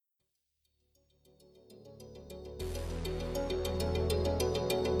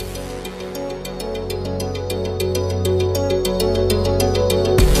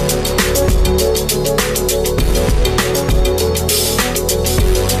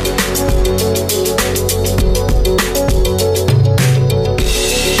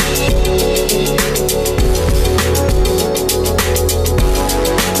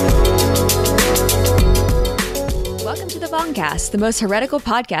the most heretical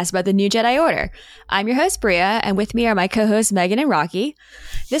podcast about the New Jedi Order. I'm your host, Bria, and with me are my co-hosts, Megan and Rocky.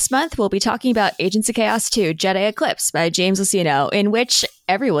 This month, we'll be talking about Agents of Chaos 2, Jedi Eclipse by James Luceno, in which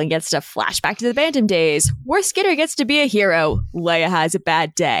everyone gets to flash back to the Bantam days. Worf Skinner gets to be a hero. Leia has a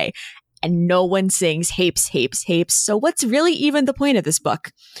bad day. And no one sings Hapes, Hapes, Hapes. So what's really even the point of this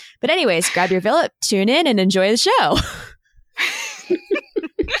book? But anyways, grab your billet, tune in, and enjoy the show.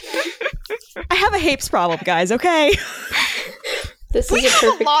 I have a Hapes problem, guys, okay? This we is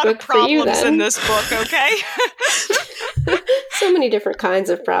have a lot of problems in this book, okay? So many different kinds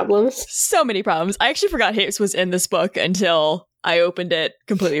of problems. So many problems. I actually forgot Hapes was in this book until I opened it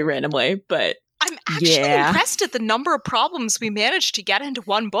completely randomly, but I'm actually impressed at the number of problems we managed to get into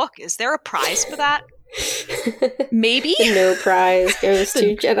one book. Is there a prize for that? Maybe? No prize goes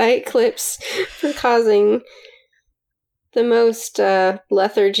to Jedi Eclipse for causing the most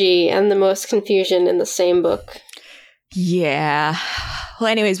lethargy and the most confusion in the same book. Yeah. Well,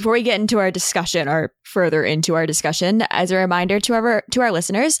 anyways, before we get into our discussion or further into our discussion, as a reminder to our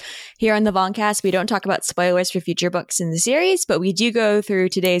listeners, here on the Voncast, we don't talk about spoilers for future books in the series, but we do go through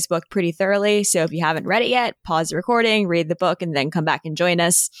today's book pretty thoroughly. So if you haven't read it yet, pause the recording, read the book, and then come back and join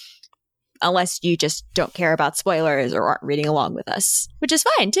us. Unless you just don't care about spoilers or aren't reading along with us, which is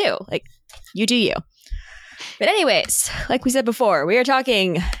fine too. Like, you do you. But anyways, like we said before, we are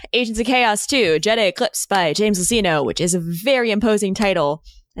talking Agents of Chaos 2, Jedi Eclipse by James Luceno, which is a very imposing title,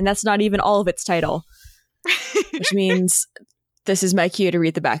 and that's not even all of its title, which means this is my cue to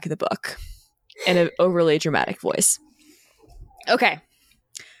read the back of the book in an overly dramatic voice. Okay.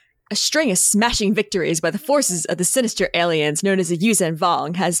 A string of smashing victories by the forces of the sinister aliens known as the Yuuzhan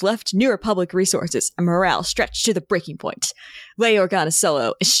Vong has left New Republic resources and morale stretched to the breaking point. Leia Organa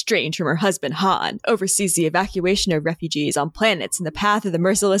Solo, estranged from her husband Han, oversees the evacuation of refugees on planets in the path of the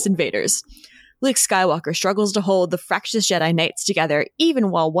merciless invaders. Luke Skywalker struggles to hold the fractious Jedi Knights together even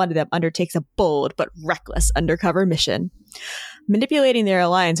while one of them undertakes a bold but reckless undercover mission. Manipulating their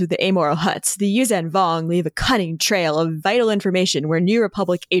alliance with the amoral Hutts, the Yuuzhan Vong leave a cunning trail of vital information where New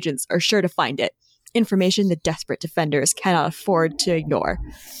Republic agents are sure to find it. Information the desperate defenders cannot afford to ignore.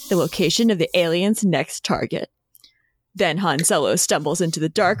 The location of the aliens' next target. Then Han Solo stumbles into the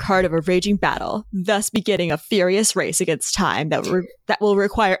dark heart of a raging battle, thus beginning a furious race against time that will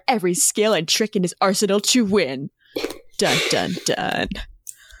require every skill and trick in his arsenal to win. Dun dun dun.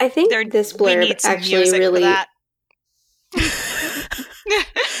 I think this blurb actually really...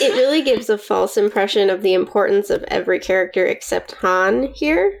 It really gives a false impression of the importance of every character except Han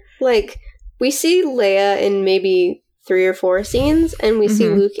here. Like, we see Leia in maybe 3 or 4 scenes, and we see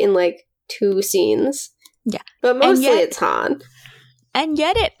Luke in, 2 scenes. Yeah. But mostly it's Han. And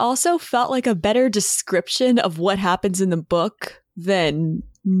yet it also felt like a better description of what happens in the book than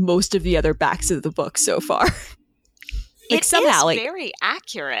most of the other backs of the book so far. It somehow, is very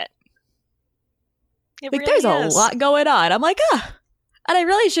accurate. It really there's is. A lot going on. I'm like, and I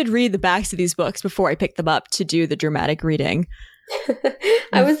really should read the backs of these books before I pick them up to do the dramatic reading.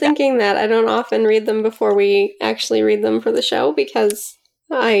 I was thinking that I don't often read them before we actually read them for the show because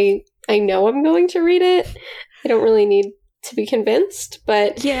I know I'm going to read it. I don't really need to be convinced,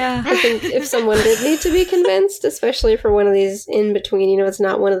 but yeah, I think if someone did need to be convinced, especially for one of these in between, it's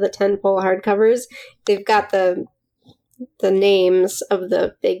not one of the 10-pole hardcovers, they've got the names of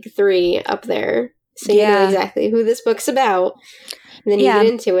the big 3 up there. So you know exactly who this book's about. And then you get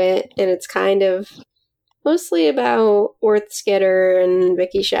into it, and it's kind of mostly about Worf Skinner and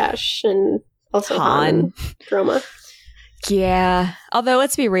Vicky Shash, and also Han and Droma. Yeah. Although,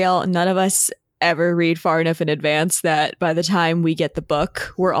 let's be real, none of us ever read far enough in advance that by the time we get the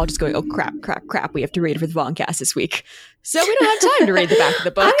book, we're all just going, oh, crap, crap, crap. We have to read for the Voncast this week. So we don't have time to read the back of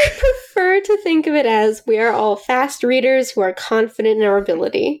the book. I prefer to think of it as we are all fast readers who are confident in our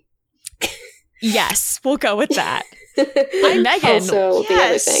ability. Yes, we'll go with that. I'm Megan. Also, the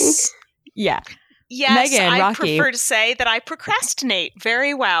other thing. Yeah. Yes, Megan, I Rocky. prefer to say that I procrastinate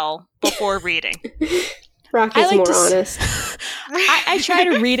very well before reading. Rocky's more honest. I try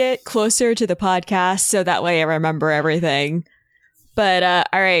to read it closer to the podcast so that way I remember everything. But,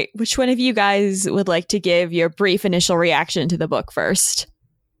 all right, which one of you guys would like to give your brief initial reaction to the book first?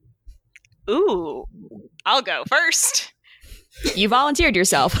 Ooh, I'll go first. You volunteered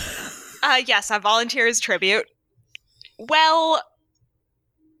yourself. Yes, I volunteer as tribute. Well,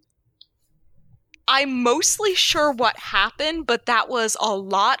 I'm mostly sure what happened, but that was a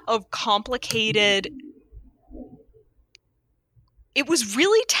lot of complicated... It was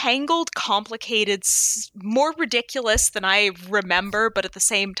really tangled, complicated, more ridiculous than I remember, but at the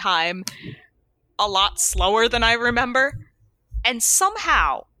same time, a lot slower than I remember. And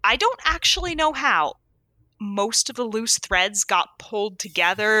somehow, I don't actually know how, most of the loose threads got pulled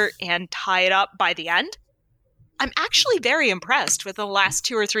together and tied up by the end. I'm actually very impressed with the last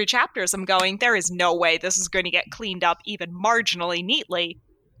 2 or 3 chapters. I'm going, there is no way this is going to get cleaned up even marginally neatly.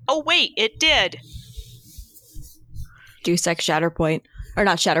 Oh, wait, it did. Deus Ex Shatterpoint. Or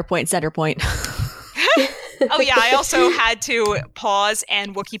not Shatterpoint, Centerpoint. Oh, yeah, I also had to pause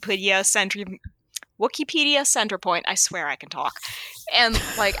and Wikipedia Centerpoint, I swear I can talk, and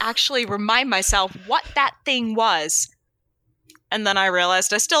actually remind myself what that thing was. And then I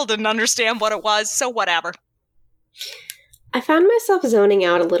realized I still didn't understand what it was, so whatever. I found myself zoning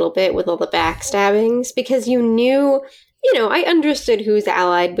out a little bit with all the backstabbings because you knew, I understood who's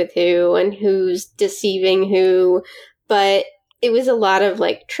allied with who and who's deceiving who, but it was a lot of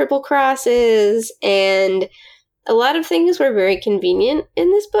triple crosses, and a lot of things were very convenient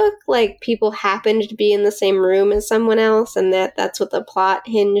in this book. People happened to be in the same room as someone else, and that's what the plot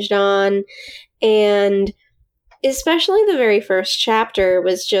hinged on. And especially the very first chapter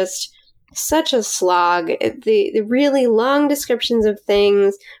was just such a slog. The really long descriptions of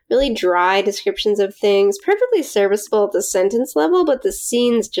things, really dry descriptions of things, perfectly serviceable at the sentence level, but the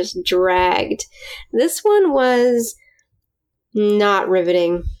scenes just dragged. This one was not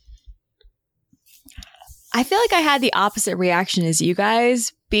riveting. I feel like I had the opposite reaction as you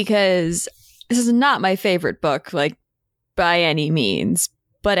guys, because this is not my favorite book, by any means,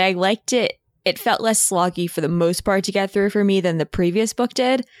 but I liked it. It felt less sloggy for the most part to get through for me than the previous book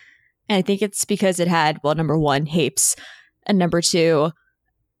did. And I think it's because it had, number 1, Hapes, and number 2,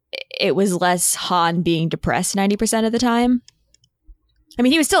 it was less Han being depressed 90% of the time. I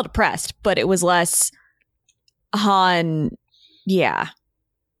mean, he was still depressed, but it was less Han, yeah.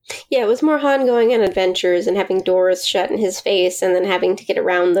 Yeah, it was more Han going on adventures and having doors shut in his face and then having to get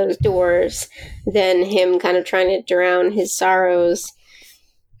around those doors than him kind of trying to drown his sorrows.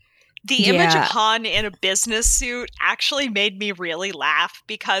 The image of Han in a business suit actually made me really laugh,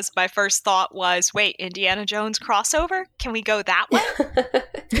 because my first thought was, wait, Indiana Jones crossover? Can we go that way?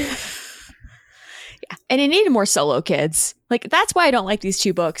 Yeah, and it needed more solo kids. That's why I don't like these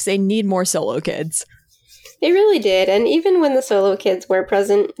 2 books. They need more solo kids. They really did. And even when the solo kids were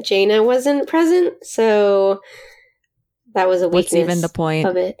present, Jaina wasn't present. So that was a weakness. What's even the point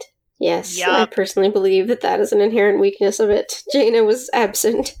of it? Yes, yep. I personally believe that is an inherent weakness of it. Jaina was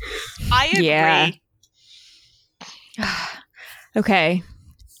absent. I agree. Yeah. Okay.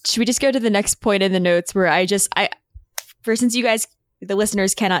 Should we just go to the next point in the notes where since you guys, the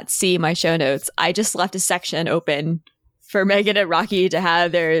listeners, cannot see my show notes, I just left a section open for Megan and Rocky to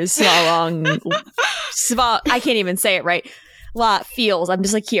have their I can't even say it right. Feels. I'm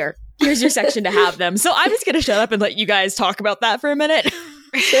just here's your section to have them. So I'm just going to shut up and let you guys talk about that for a minute.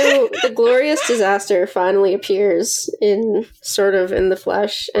 So the glorious disaster finally appears in the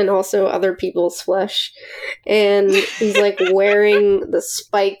flesh and also other people's flesh. And he's wearing the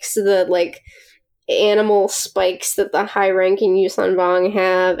spikes, the animal spikes that the high-ranking Yuuzhan Vong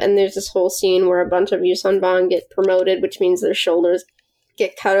have. And there's this whole scene where a bunch of Yuuzhan Vong get promoted, which means their shoulders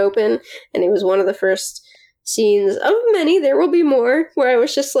get cut open. And it was one of the first scenes of many, there will be more, where I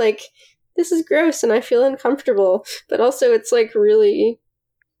was just this is gross and I feel uncomfortable. But also it's really...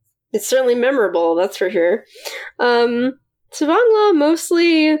 it's certainly memorable, that's for sure. Savong Law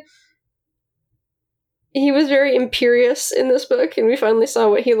mostly... he was very imperious in this book, and we finally saw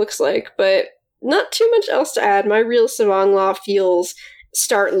what he looks like, but not too much else to add. My real Savong Law feels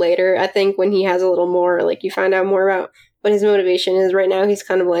start later, I think, when he has a little more, you find out more about what his motivation is. Right now, he's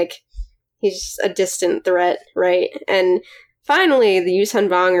kind of he's a distant threat, right? And finally, the Yuuzhan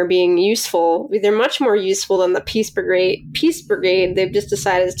Vong are being useful. They're much more useful than the Peace Brigade. They've just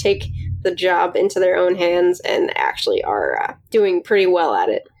decided to take the job into their own hands and actually are doing pretty well at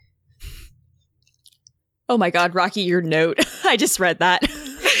it. Oh my god, Rocky, your note. I just read that.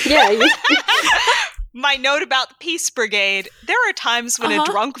 Yeah. My note about the Peace Brigade. There are times when a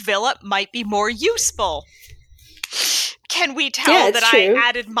drunk villain might be more useful. Can we tell that true. I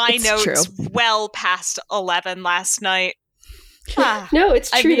added my notes well past 11 last night? No,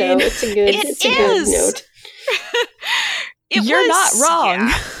 it's true though. It's a good note. You're not wrong.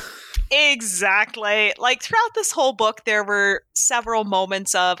 Yeah, exactly. Throughout this whole book, there were several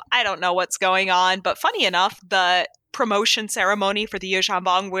moments of, I don't know what's going on, but funny enough, the promotion ceremony for the Yuuzhan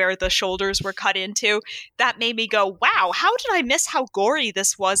Vong where the shoulders were cut into, that made me go, wow, how did I miss how gory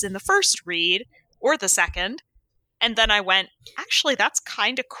this was in the first read, or the second? And then I went, actually, that's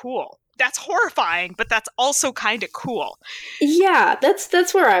kind of cool. That's horrifying, but that's also kind of cool. Yeah,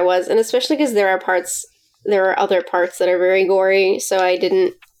 that's where I was, and especially because there are other parts that are very gory, so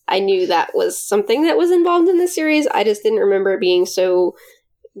I knew that was something that was involved in the series. I just didn't remember it being so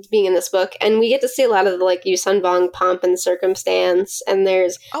being in this book, and we get to see a lot of the like Yusun Vong pomp and circumstance, and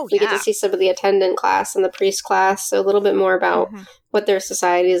we get to see some of the attendant class and the priest class, so a little bit more about what their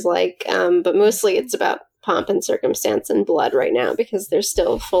society is like, but mostly it's about pomp and circumstance and blood right now, because they're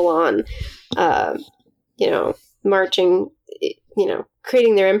still full on, marching,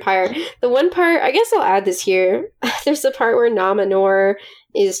 creating their empire. The one part, I guess I'll add this here, there's the part where Nama Noor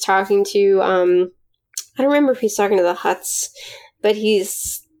is talking to, I don't remember if he's talking to the Hutts, but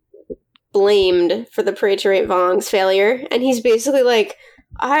he's blamed for the Praetorate Vong's failure, and he's basically like,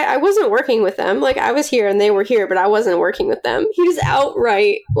 I wasn't working with them. Like, I was here and they were here, but I wasn't working with them. He just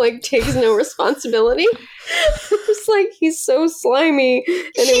outright, like, takes no responsibility. It's like, he's so slimy. And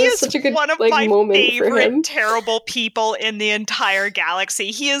it was such a good, one of like, my moment for him. favorite terrible people in the entire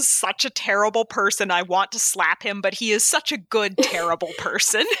galaxy. He is such a terrible person. I want to slap him, but he is such a good, terrible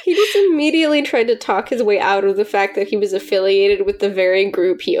person. He just immediately tried to talk his way out of the fact that he was affiliated with the very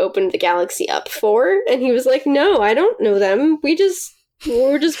group he opened the galaxy up for. And he was like, no, I don't know them. We're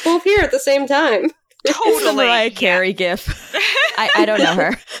just both here at the same time. Totally. It's the Mariah Carey gif. I don't know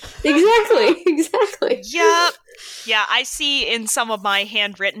her. Exactly. Yep. Yeah, I see in some of my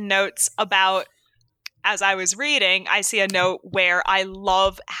handwritten notes about, as I was reading, I see a note where I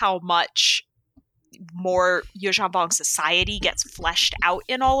love how much more Yuuzhan Vong society gets fleshed out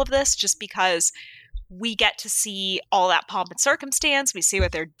in all of this, just because we get to see all that pomp and circumstance, we see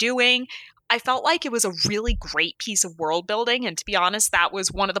what they're doing. I felt like it was a really great piece of world building, and to be honest, that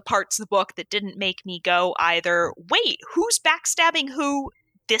was one of the parts of the book that didn't make me go either, wait, who's backstabbing who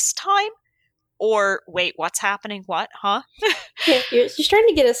this time? Or, wait, what's happening? What? Huh? Yeah, you're starting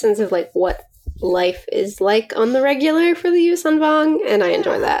to get a sense of, like, what life is like on the regular for the Yuuzhan Vong, and I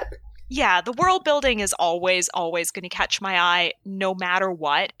enjoy that. Yeah, the world building is always going to catch my eye no matter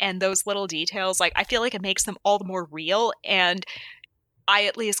what, and those little details, like, I feel like it makes them all the more real, and I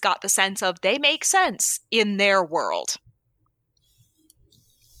at least got the sense of they make sense in their world.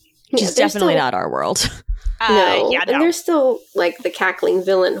 Which is definitely not our world. No. And they're still, like, the cackling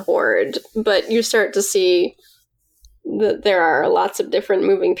villain horde, but you start to see that there are lots of different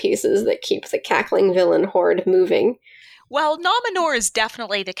moving pieces that keep the cackling villain horde moving. Well, Nama Noor is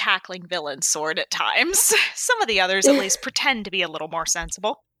definitely the cackling villain sword at times. Some of the others at least pretend to be a little more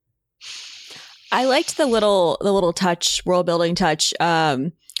sensible. I liked the little touch, world building touch,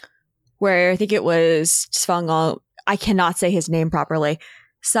 where I think it was Svang. I cannot say his name properly.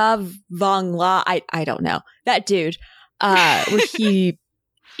 Savong La. I don't know that dude. Where he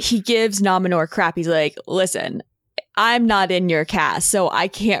gives Nama Noor crap. He's like, listen, I'm not in your cast, so I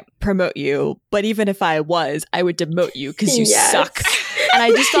can't promote you. But even if I was, I would demote you because you suck. And I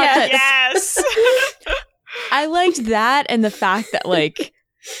just thought yes. I liked that, and the fact that, like,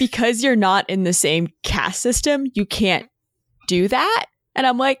 because you're not in the same caste system, you can't do that. And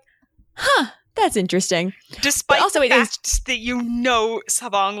I'm like, that's interesting. Despite the fact that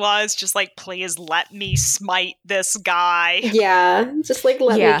Savong La is just like, please let me smite this guy. Yeah, just like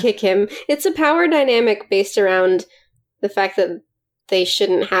let me kick him. It's a power dynamic based around the fact that they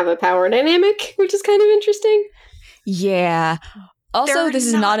shouldn't have a power dynamic, which is kind of interesting. Yeah. Also, this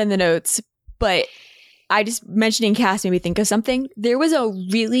is not in the notes, but I just mentioning cast made me think of something. There was a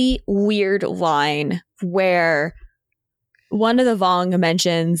really weird line where one of the Vong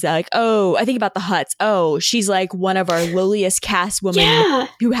mentions, like, oh, I think about the Hutts. Oh, she's like one of our lowliest caste women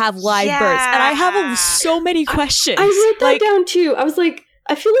who have live births. And I have so many questions. I wrote that down too. I was like,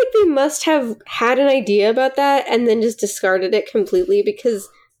 I feel like they must have had an idea about that and then just discarded it completely, because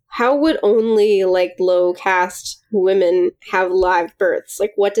how would only, like, low caste women have live births?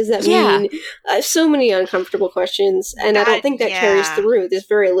 Like, what does that mean? So many uncomfortable questions, and I don't think that carries through. There's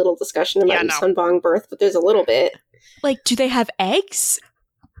very little discussion about Yuuzhan Vong birth, but there's a little bit. Like, do they have eggs?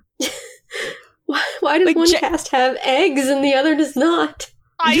 Why does one caste have eggs and the other does not?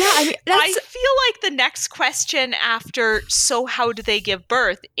 I feel like the next question after, so how do they give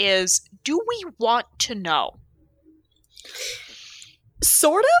birth, is, do we want to know?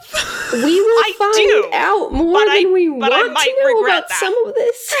 Sort of? We will find out more than we want to know about some of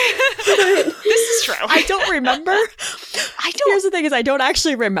this. This is true. I don't remember. Here's the thing is I don't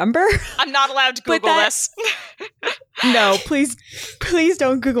actually remember. I'm not allowed to Google this. No, please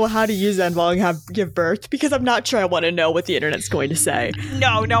don't Google how to use Yuuzhan Vong give birth, because I'm not sure I want to know what the internet's going to say.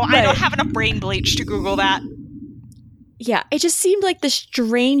 No, I don't have enough brain bleach to Google that. Yeah, it just seemed like the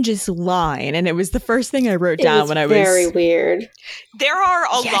strangest line, and it was the first thing I wrote down when I was... very weird. There are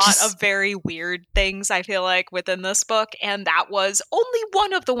a lot of very weird things, I feel like, within this book, and that was only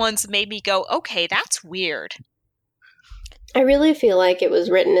one of the ones that made me go, okay, that's weird. I really feel like it was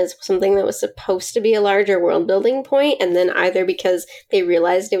written as something that was supposed to be a larger world building point, and then either because they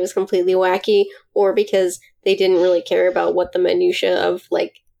realized it was completely wacky, or because they didn't really care about what the minutia of,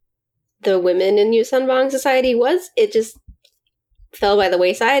 like, the women in Yuuzhanvong society was, it just fell by the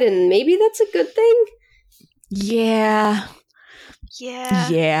wayside, and maybe that's a good thing? Yeah.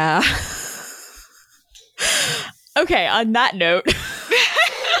 Okay, on that note,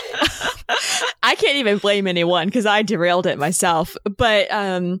 I can't even blame anyone because I derailed it myself. But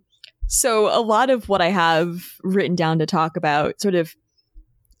so a lot of what I have written down to talk about sort of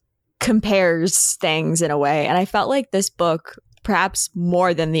compares things in a way. And I felt like this book, perhaps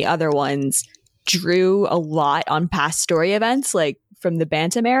more than the other ones, drew a lot on past story events, like from the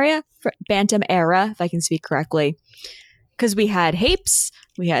Bantam era, if I can speak correctly. Because we had Hapes,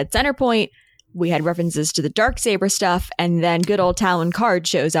 we had Centerpoint, we had references to the Darksaber stuff, and then good old Talon Card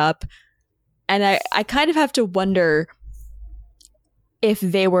shows up. And I kind of have to wonder if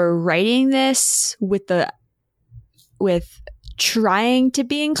they were writing this with trying to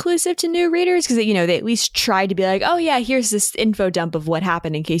be inclusive to new readers, because, you know, they at least tried to be like, oh yeah, here's this info dump of what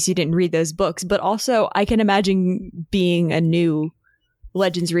happened in case you didn't read those books. But also I can imagine being a new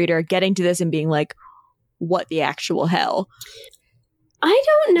Legends reader getting to this and being like, what the actual hell? I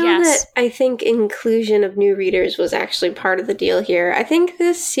don't know that I think inclusion of new readers was actually part of the deal here. I think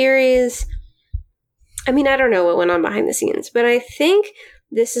this series, I mean, I don't know what went on behind the scenes, but I think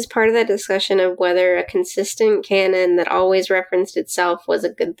this is part of that discussion of whether a consistent canon that always referenced itself was a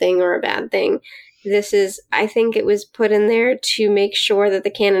good thing or a bad thing. I think it was put in there to make sure that the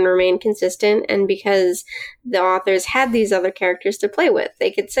canon remained consistent, and because the authors had these other characters to play with.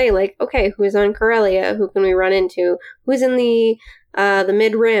 They could say, like, okay, who's on Corellia? Who can we run into? Who's in the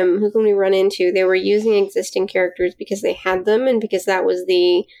Mid-Rim? Who can we run into? They were using existing characters because they had them, and because that was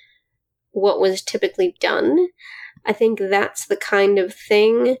what was typically done. I think that's the kind of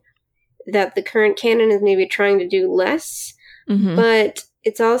thing that the current canon is maybe trying to do less, but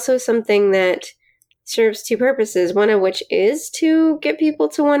it's also something that serves two purposes, one of which is to get people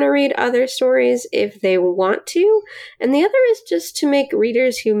to want to read other stories if they want to, and the other is just to make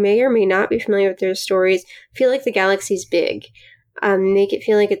readers who may or may not be familiar with their stories feel like the galaxy's big. Make it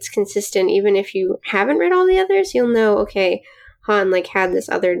feel like it's consistent. Even if you haven't read all the others, you'll know, okay, Han, like, had this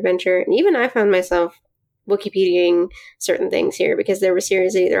other adventure. And even I found myself Wikipediaing certain things here because there were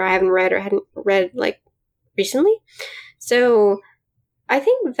series that either I haven't read or hadn't read, like, recently. So I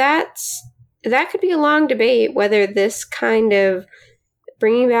think that could be a long debate, whether this kind of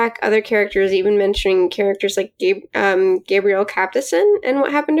bringing back other characters, even mentioning characters like Gabrielle Captison and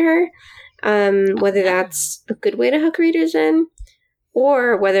what happened to her, whether that's a good way to hook readers in,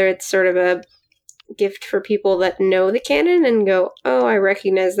 or whether it's sort of a gift for people that know the canon and go, oh, I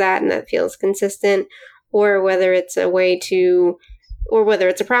recognize that and that feels consistent, or whether it's a way to, or whether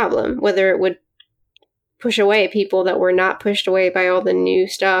it's a problem, whether it would push away people that were not pushed away by all the new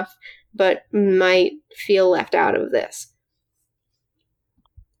stuff but might feel left out of this.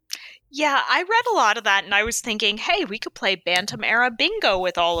 Yeah, I read a lot of that and I was thinking, hey, we could play Bantam era bingo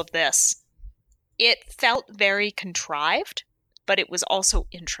with all of this. It felt very contrived, but it was also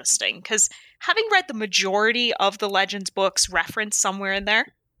interesting because having read the majority of the Legends books referenced somewhere in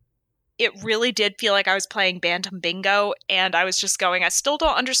there, it really did feel like I was playing Bantam bingo, and I was just going, I still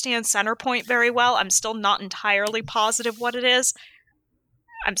don't understand Centerpoint very well. I'm still not entirely positive what it is.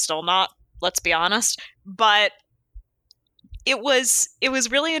 I'm still not, let's be honest. But it was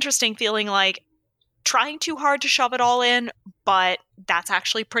really interesting feeling like trying too hard to shove it all in, but that's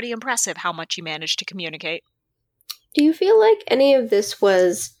actually pretty impressive how much you managed to communicate. Do you feel like any of this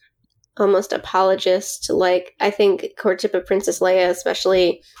was almost apologist? Like, I think Courtship of Princess Leia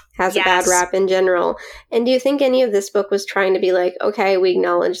especially has a bad rap in general. And do you think any of this book was trying to be like, okay, we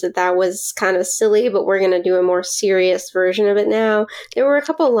acknowledge that was kind of silly, but we're going to do a more serious version of it now? There were a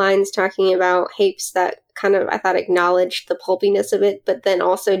couple of lines talking about Hapes that kind of, I thought, acknowledged the pulpiness of it, but then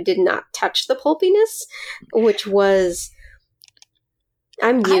also did not touch the pulpiness, which was,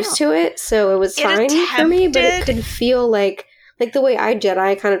 I'm used to it, so it was fine for me, but it could feel like the way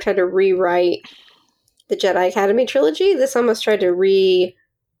Jedi kind of tried to rewrite the Jedi Academy trilogy, this almost tried to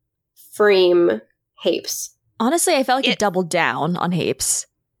reframe Hapes. Honestly, I felt like it doubled down on Hapes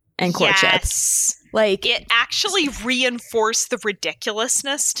and Courtship. Yes. Like, it actually reinforced the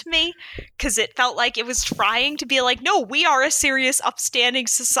ridiculousness to me, because it felt like it was trying to be like, no, we are a serious, upstanding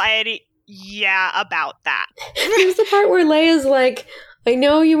society. Yeah, about that. There's the part where Leia's like, I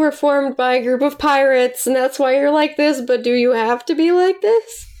know you were formed by a group of pirates, and that's why you're like this, but do you have to be like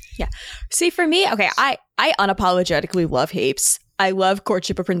this? Yeah. See, for me, okay, I unapologetically love Hapes. I love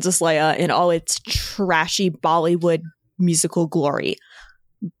Courtship of Princess Leia in all its trashy Bollywood musical glory.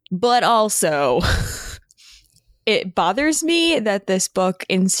 But also, it bothers me that this book,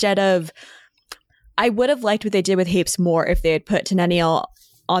 instead of... I would have liked what they did with Hapes more if they had put Tenennial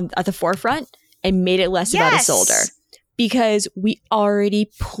at the forefront and made it less about Isolde. Because we already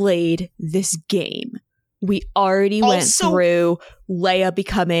played this game. We already went through Leia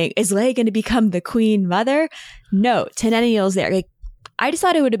becoming... Is Leia going to become the Queen Mother? No, Tenennial's there. Like, I just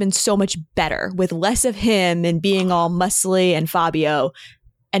thought it would have been so much better with less of him and being all muscly and Fabio,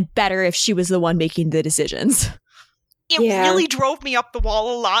 and better if she was the one making the decisions. It really drove me up the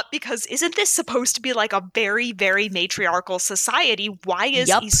wall a lot, because isn't this supposed to be like a very, very matriarchal society? Why is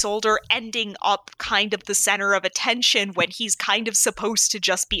Isolde ending up kind of the center of attention when he's kind of supposed to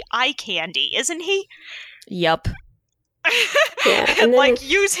just be eye candy, isn't he? Yep. And like,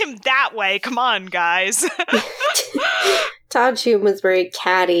 use him that way. Come on, guys. Todd Hume was very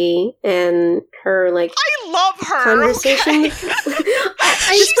catty, and her, like, I love her. Conversation.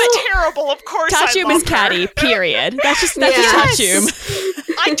 Okay. She's terrible, of course. Todd Hume is catty, period. That's just Todd Hume.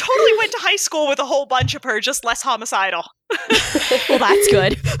 I totally went to high school with a whole bunch of her, just less homicidal. Well, that's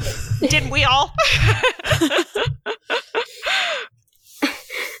good. Didn't we all?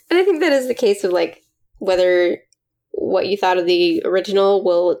 And I think that is the case of, like, whether what you thought of the original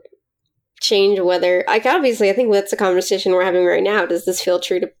will change, whether, like, obviously I think that's a conversation we're having right now. Does this feel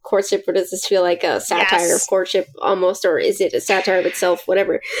true to courtship, or does this feel like a satire of courtship almost, or is it a satire of itself,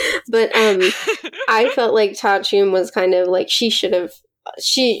 whatever? But I felt like Todd Hume was kind of like, she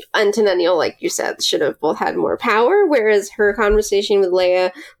and Tenennial, like you said, should have both had more power, whereas her conversation with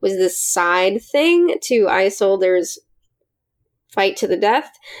Leia was this side thing to Isolde's fight to the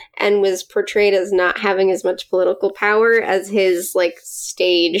death, and was portrayed as not having as much political power as his, like,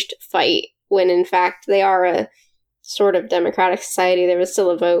 staged fight, when in fact they are a sort of democratic society. There was still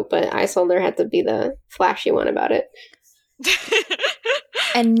a vote, but Isolde had to be the flashy one about it.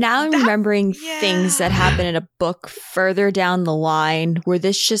 And now I'm remembering things that happen in a book further down the line, where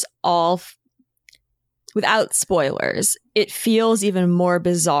this just all... without spoilers, it feels even more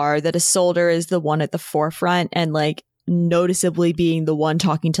bizarre that Isolde is the one at the forefront and, like, noticeably being the one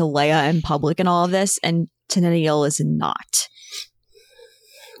talking to Leia in public and all of this, and Tenennial is not.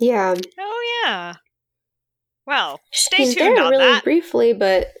 Yeah. Oh, yeah. Well, stay She's tuned there on really that. briefly,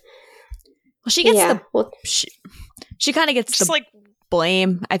 but... Well, she gets she kind of gets just the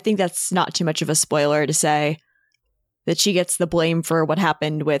blame. I think that's not too much of a spoiler to say that she gets the blame for what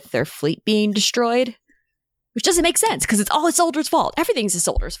happened with their fleet being destroyed, which doesn't make sense, because it's all Isolde's fault. Everything's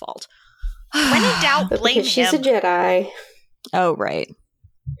Isolde's fault. When in doubt, blame him. She's a Jedi. Oh, right.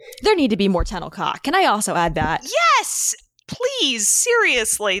 There need to be more Tenel Ka. Can I also add that? Yes! Please,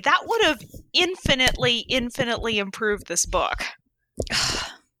 seriously. That would have infinitely improved this book.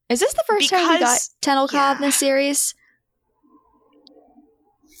 Is this the first time we got Tenel Ka in this series?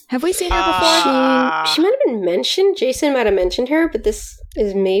 Have we seen her before? She might have been mentioned. Jason might have mentioned her, but this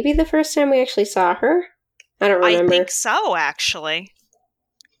is maybe the first time we actually saw her. I don't remember. I think so, actually.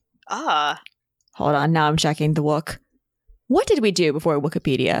 Hold on, now I'm checking the Wook. What did we do before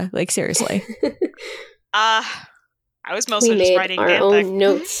Wikipedia? Like, seriously. I was mostly just writing our fanfic. own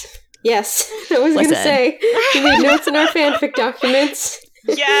notes. Yes, I was going to say. We made notes in our fanfic documents.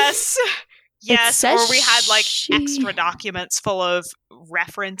 Yes. Yes, or we had, like, extra documents full of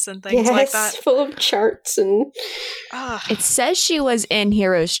reference and things like that. Full of charts and... It says she was in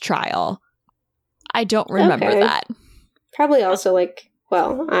Hero's Trial. I don't remember that. Probably also, like,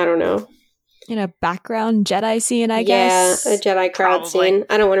 well, I don't know. In a background Jedi scene, I guess? Yeah, a Jedi crowd scene.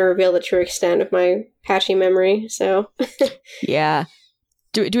 I don't want to reveal the true extent of my patchy memory, so... Yeah.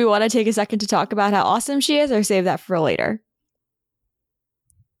 Do we want to take a second to talk about how awesome she is, or save that for later?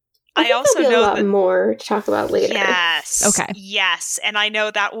 I also know a lot more to talk about later. Yes. Okay. Yes, and I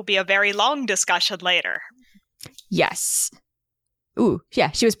know that will be a very long discussion later. Yes. Ooh,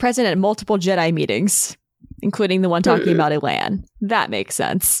 yeah, she was present at multiple Jedi meetings, including the one talking about Elan. That makes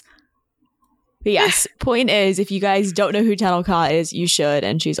sense. But yes, point is, if you guys don't know who Tenel Ka is, you should,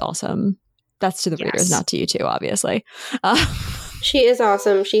 and she's awesome. That's to the readers, not to you two, obviously. She is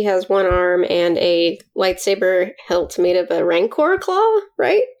awesome. She has one arm and a lightsaber hilt made of a Rancor claw,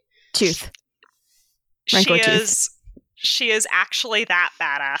 right? Tooth. Rancor tooth. She is actually that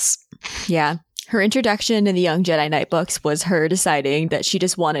badass. Yeah. Her introduction in the Young Jedi Knight books was her deciding that she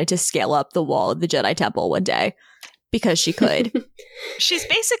just wanted to scale up the wall of the Jedi Temple one day. Because she could. She's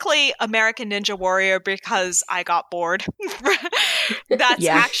basically American Ninja Warrior because I got bored. That's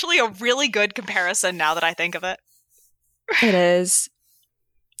actually a really good comparison now that I think of it. It is.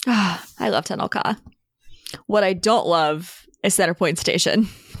 I love Tenel Ka. What I don't love is Center Point Station.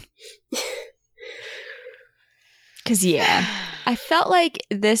 Because, I felt like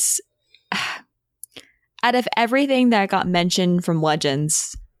this, out of everything that got mentioned from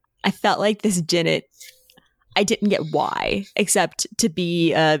Legends, I felt like I didn't get why, except to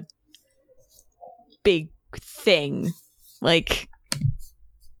be a big thing. Like,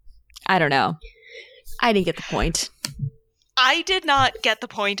 I don't know. I didn't get the point. I did not get the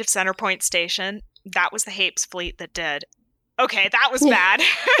point of Centerpoint Station. That was the Hapes fleet that did. Okay, that was bad.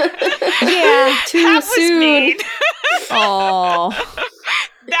 Too soon. Was mean. Oh,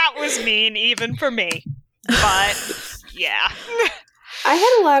 that was mean even for me. But yeah. I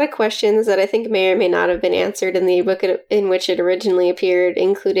had a lot of questions that I think may or may not have been answered in the book in which it originally appeared,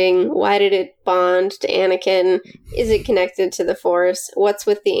 including why did it bond to Anakin? Is it connected to the Force? What's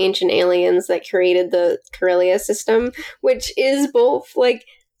with the ancient aliens that created the Corellia system? Which is both, like,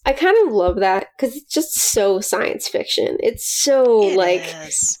 I kind of love that because it's just so science fiction. It's so,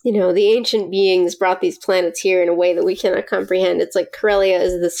 the ancient beings brought these planets here in a way that we cannot comprehend. It's like Corellia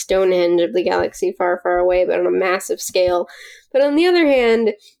is the Stonehenge of the galaxy far, far away, but on a massive scale. But on the other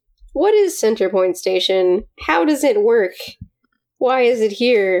hand, what is Centerpoint Station? How does it work? Why is it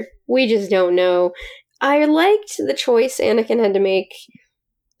here? We just don't know. I liked the choice Anakin had to make.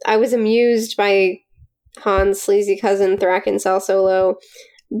 I was amused by Han's sleazy cousin, Thraken Sal Solo.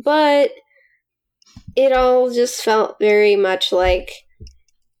 But it all just felt very much like...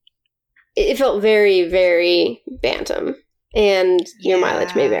 It felt very, very Bantam. And your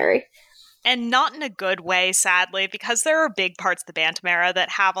mileage may vary. And not in a good way, sadly, because there are big parts of the Bantam era that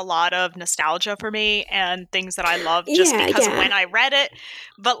have a lot of nostalgia for me and things that I love just because of when I read it.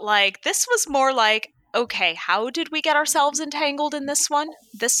 But, like, this was more like, okay, how did we get ourselves entangled in this one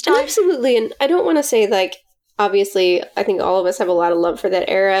this time? Absolutely, and I don't want to say, like, obviously, I think all of us have a lot of love for that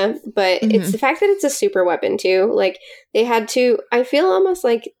era, but it's the fact that it's a super weapon, too. Like, they had to, I feel almost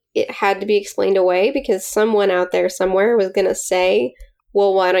like it had to be explained away because someone out there somewhere was going to say,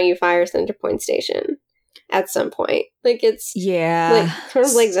 well, why don't you fire Centerpoint Station at some point? Like, it's... like, sort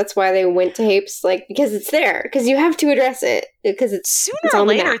of like, that's why they went to Hapes, like, because it's there. Because you have to address it. Because it's... Sooner or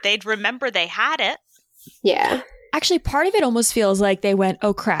later, they'd remember they had it. Yeah. Actually, part of it almost feels like they went,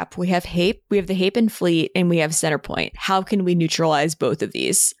 oh, crap, we have the Hapen fleet, and we have Centerpoint. How can we neutralize both of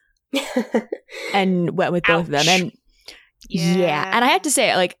these? And went with both of them. And and I have to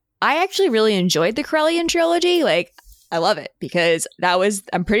say, like, I actually really enjoyed the Corellian trilogy. Like, I love it because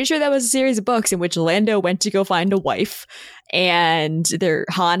I'm pretty sure that was a series of books in which Lando went to go find a wife and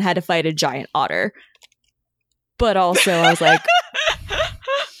Han had to fight a giant otter. But also I was like,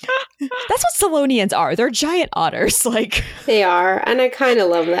 that's what Salonians are. They're giant otters. Like, they are. And I kind of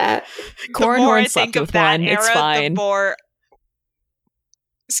love that. Cornhorn slept with one. It's fine.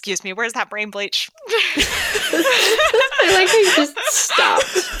 Excuse me, where's that brain bleach? I like how you just stopped.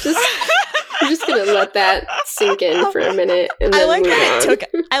 I'm just gonna let that sink in for a minute and then move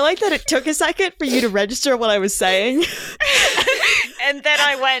on. I like that it took a second for you to register what I was saying. And then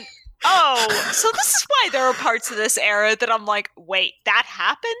I went, oh, so this is why there are parts of this era that I'm like, wait, that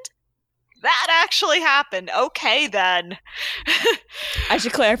happened? That actually happened. Okay, then. I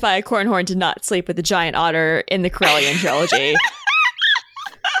should clarify, Cornhorn did not sleep with the giant otter in the Corellian trilogy.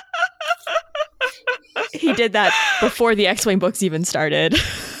 He did that before the X-Wing books even started.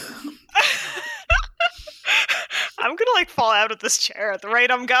 I'm gonna, like, fall out of this chair at the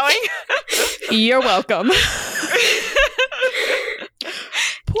rate I'm going. You're welcome.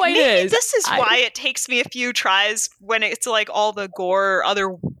 Maybe this is why it takes me a few tries when it's like all the gore or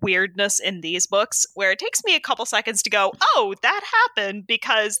other weirdness in these books, where it takes me a couple seconds to go, oh, that happened,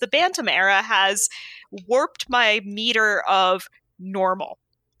 because the Bantam era has warped my meter of normal.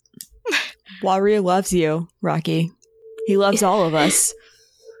 Warrior loves you, Rocky. He loves all of us.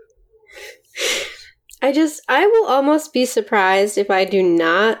 I will almost be surprised if I do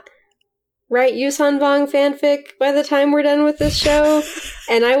not write Yuuzhan Vong fanfic by the time we're done with this show,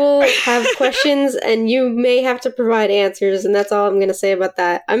 and I will have questions, and you may have to provide answers, and that's all I'm going to say about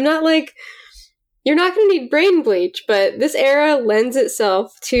that. I'm not like, you're not going to need brain bleach, but this era lends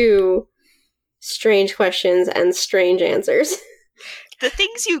itself to strange questions and strange answers. The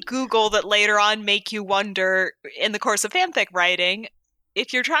things you Google that later on make you wonder in the course of fanfic writing,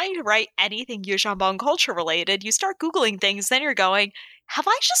 if you're trying to write anything Yuuzhan Vong culture related, you start Googling things, then you're going, have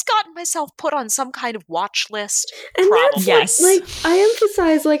I just gotten myself put on some kind of watch list? And probably. That's like I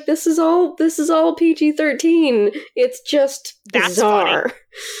emphasize, like, this is all PG-13. It's just bizarre.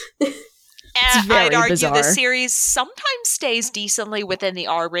 I'd argue bizarre. the series sometimes stays decently within the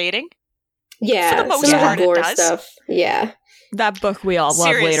R rating. Yeah, for the most part, gore it does. stuff. Yeah, that book we all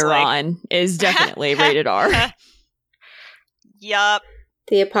love later on is definitely rated R. Yup.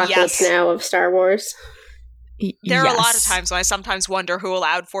 The Apocalypse Now of Star Wars. There are a lot of Yes. times when I sometimes wonder who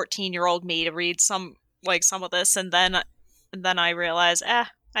allowed 14-year-old me to read some of this, and then I realize,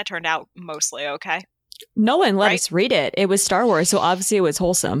 that turned out mostly okay. No one let Right? us read it. It was Star Wars, so obviously it was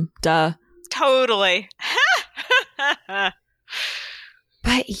wholesome. Duh. Totally.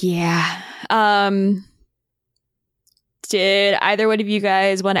 But yeah. Did either one of you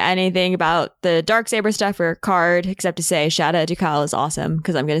guys want to add anything about the Darksaber stuff or card, except to say Shada Dukal is awesome?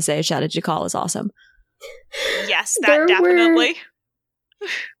 Because I'm going to say Shada Dukal is awesome. Yes, There that definitely.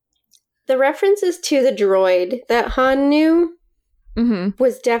 The references to the droid that Han knew Mm-hmm.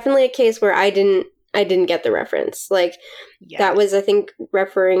 was definitely a case where I didn't get the reference. Like, Yeah. that was, I think,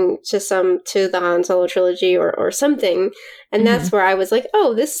 referring to the Han Solo trilogy or something. And that's where I was like,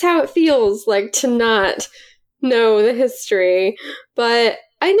 oh, this is how it feels like to not know the history. But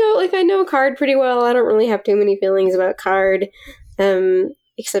I know Card pretty well. I don't really have too many feelings about Card,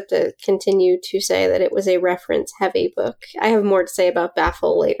 except to continue to say that it was a reference-heavy book. I have more to say about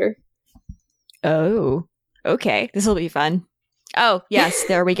Baffle later. Oh, okay. This will be fun. Oh, yes,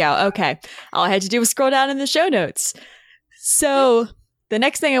 there we go. Okay. All I had to do was scroll down in the show notes. So the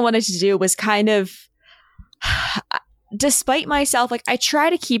next thing I wanted to do was kind of, despite myself, like I try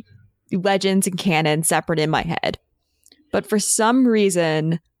to keep Legends and canon separate in my head. But for some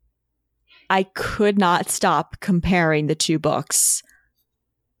reason, I could not stop comparing the two books.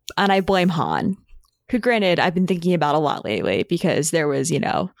 And I blame Han, who granted I've been thinking about a lot lately because there was,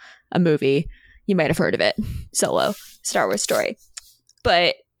 a movie. You might have heard of it. Solo. Star Wars story.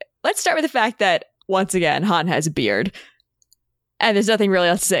 But let's start with the fact that, once again, Han has a beard. And there's nothing really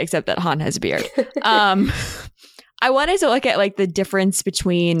else to say except that Han has a beard. I wanted to look at like the difference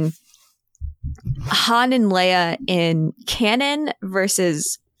between Han and Leia in canon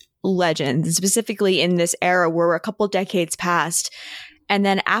versus Legends, and specifically in this era where we're a couple decades past. And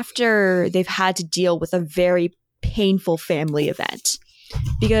then after they've had to deal with a very painful family event.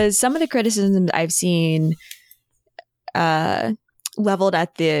 Because some of the criticisms I've seen leveled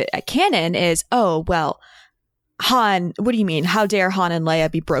at canon is, oh, well, Han, what do you mean? How dare Han and Leia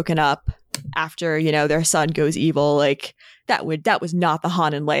be broken up after, their son goes evil? Like, that was not the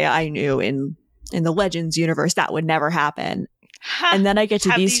Han and Leia I knew in the Legends universe. That would never happen. And then I get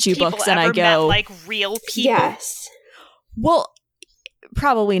to these two books and I go, met, like, real people? Yes. Well,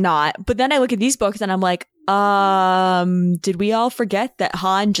 probably not. But then I look at these books and I'm like, did we all forget that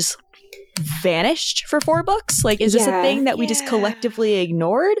Han just vanished for 4 books? Like, is this a thing that we just collectively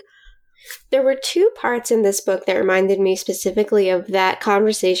ignored? There were 2 parts in this book that reminded me specifically of that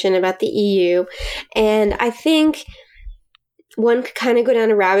conversation about the EU. And I think one could kind of go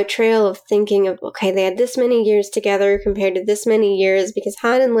down a rabbit trail of thinking of, okay, they had this many years together compared to this many years, because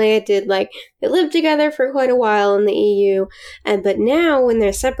Han and Leia they lived together for quite a while in the EU. But now when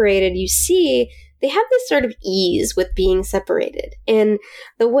they're separated, you see they have this sort of ease with being separated. And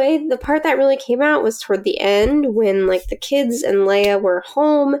the part that really came out was toward the end when like the kids and Leia were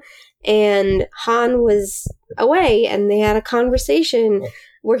home and Han was away and they had a conversation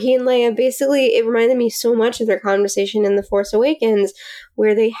where he and Leia it reminded me so much of their conversation in The Force Awakens,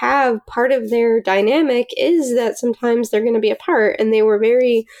 where they have part of their dynamic is that sometimes they're going to be apart, and they were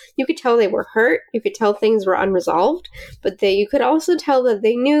you could tell they were hurt, you could tell things were unresolved, but you could also tell that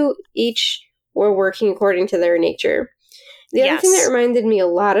they knew each were working according to their nature. The other thing that reminded me a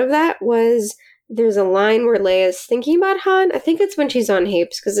lot of that was there's a line where Leia's thinking about Han. I think it's when she's on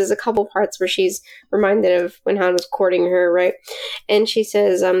Hapes, because there's a couple parts where she's reminded of when Han was courting her, right? And she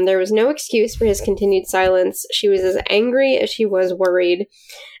says, there was no excuse for his continued silence. She was as angry as she was worried.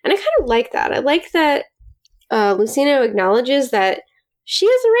 And I kind of like that. I like that Lucino acknowledges that she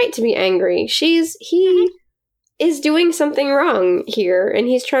has a right to be angry. He is doing something wrong here, and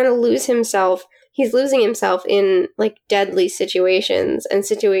he's trying to lose himself. He's losing himself in like deadly situations, and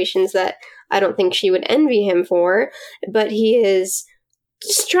situations that I don't think she would envy him for, but he is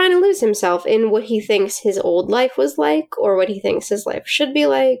just trying to lose himself in what he thinks his old life was like, or what he thinks his life should be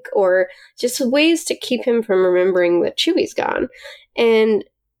like, or just ways to keep him from remembering that Chewie's gone. And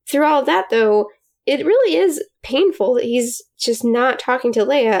through all of that, though, it really is painful that he's just not talking to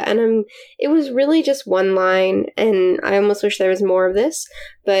Leia, and it was really just one line, and I almost wish there was more of this,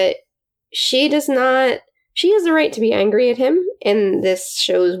 but she has the right to be angry at him, and this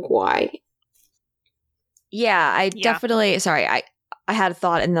shows why. Yeah, definitely, sorry, I had a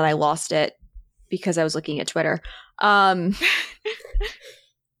thought and then I lost it because I was looking at Twitter. I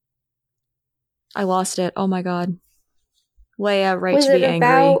lost it. Oh my god. Leia, right to be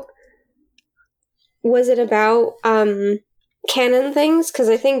angry. Was it about canon things, because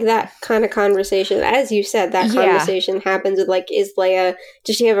I think that kind of conversation, as you said, that conversation happens with, like, is Leia,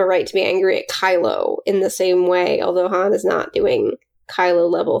 does she have a right to be angry at Kylo in the same way, although Han is not doing Kylo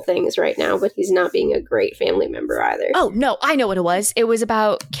level things right now, but he's not being a great family member either. Oh, no, I know what it was. It was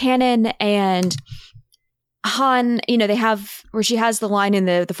about canon and Han, you know, they have, where she has the line in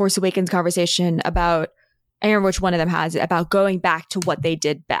the Force Awakens conversation about, I remember which one of them has it, about going back to what they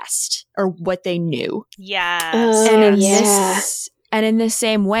did best or what they knew. Yes. And in the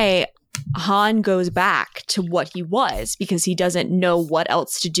same way, Han goes back to what he was because he doesn't know what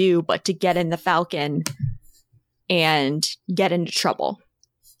else to do but to get in the Falcon and get into trouble.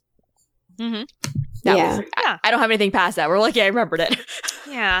 Mm-hmm. I don't have anything past that. We're lucky I remembered it.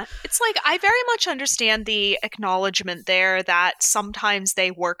 Yeah. It's like, I very much understand the acknowledgement there that sometimes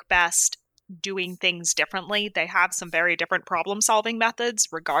they work best doing things differently. They have some very different problem-solving methods,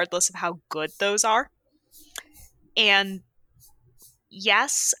 regardless of how good those are. And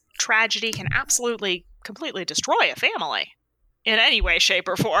yes, tragedy can absolutely, completely destroy a family in any way, shape,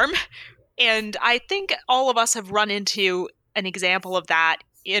 or form. And I think all of us have run into an example of that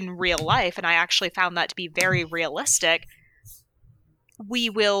in real life, and I actually found that to be very realistic. We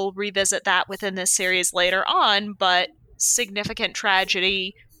will revisit that within this series later on, but significant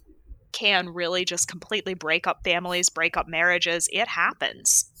tragedy can really just completely break up families, break up marriages. It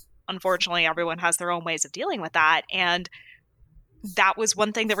happens. Unfortunately, everyone has their own ways of dealing with that. And that was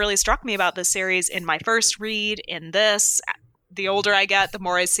one thing that really struck me about this series in my first read. In this, the older I get, the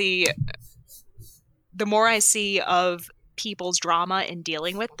more I see of people's drama in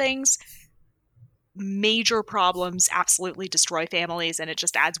dealing with things. Major problems absolutely destroy families, and it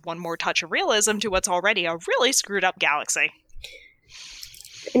just adds one more touch of realism to what's already a really screwed up galaxy.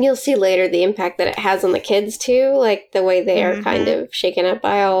 And you'll see later the impact that it has on the kids, too, like the way they are kind of shaken up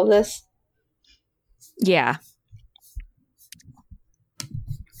by all of this. Yeah.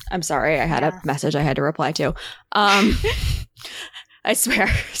 I'm sorry, I had a message I had to reply to. I swear,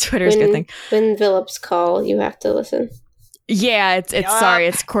 Twitter's a good thing. When Phillips call, you have to listen. Yeah, it's sorry,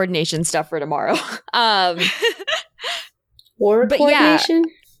 it's coordination stuff for tomorrow. War coordination?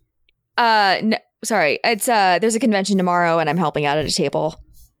 Yeah, no, sorry, it's there's a convention tomorrow, and I'm helping out at a table.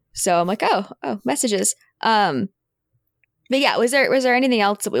 So I'm like, oh, messages. But yeah, was there anything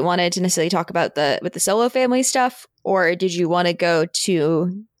else that we wanted to necessarily talk about with the Solo family stuff, or did you want to go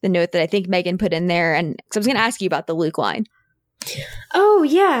to the note that I think Megan put in there? And because I was going to ask you about the Luke line. Oh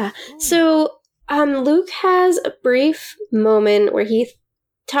yeah, so Luke has a brief moment where he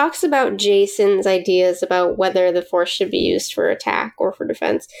talks about Jason's ideas about whether the Force should be used for attack or for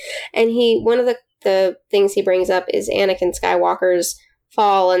defense, and one of the things he brings up is Anakin Skywalker's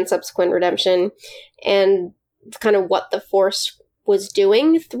fall and subsequent redemption, and kind of what the Force was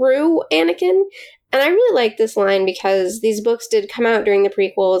doing through Anakin. And I really like this line because these books did come out during the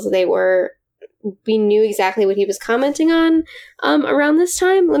prequels. We knew exactly what he was commenting on around this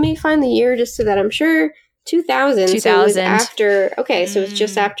time. Let me find the year just so that I'm sure. 2000. 2000. So it was after, so it's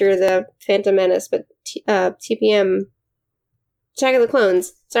just after the Phantom Menace, but TPM, Attack of the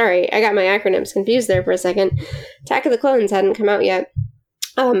Clones. Sorry, I got my acronyms confused there for a second. Attack of the Clones hadn't come out yet.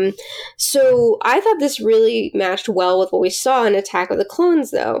 So I thought this really matched well with what we saw in Attack of the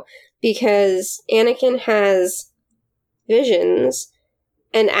Clones, though, because Anakin has visions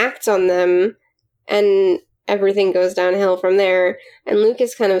and acts on them, and everything goes downhill from there. And Luke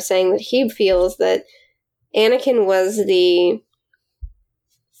is kind of saying that he feels that Anakin was the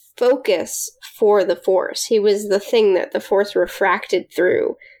focus for the Force. He was the thing that the Force refracted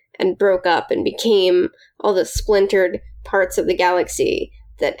through and broke up and became all the splintered parts of the galaxy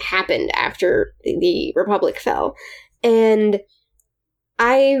that happened after the Republic fell. And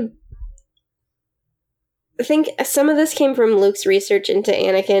I think some of this came from Luke's research into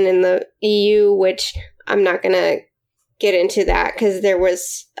Anakin in the EU, which I'm not going to get into that because there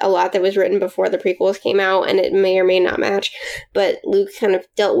was a lot that was written before the prequels came out, and it may or may not match. But Luke kind of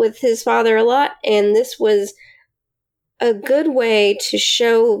dealt with his father a lot, and this was a good way to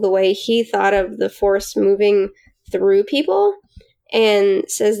show the way he thought of the Force moving through people, and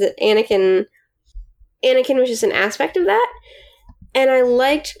says that Anakin was just an aspect of that. And I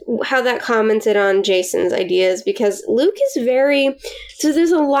liked how that commented on Jason's ideas, because Luke is so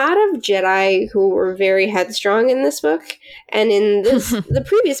there's a lot of Jedi who were very headstrong in this book, and in this the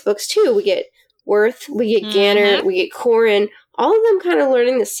previous books too. We get Worth, we get Ganner, we get Corran, all of them kind of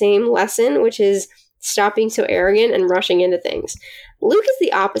learning the same lesson, which is stop being so arrogant and rushing into things. Luke is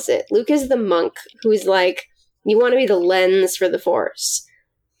the opposite. Luke is the monk who's like, you want to be the lens for the Force.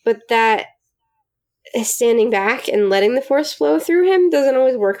 But that standing back and letting the Force flow through him doesn't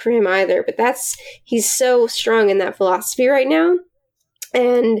always work for him either. But he's so strong in that philosophy right now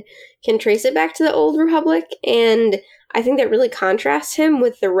and can trace it back to the Old Republic. And I think that really contrasts him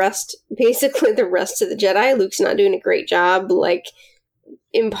with basically the rest of the Jedi. Luke's not doing a great job, like,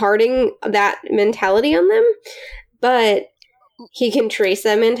 imparting that mentality on them, but he can trace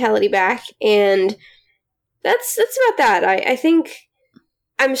that mentality back, and that's about that. I think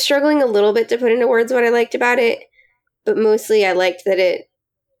I'm struggling a little bit to put into words what I liked about it, but mostly I liked that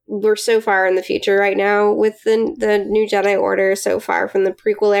we're so far in the future right now with the New Jedi Order, so far from the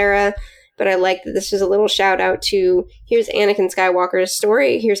prequel era, but I like that this was a little shout out to, here's Anakin Skywalker's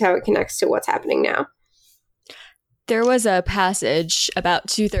story, here's how it connects to what's happening now. There was a passage about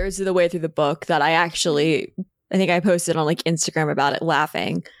 2/3 of the way through the book that I think I posted on like Instagram about it,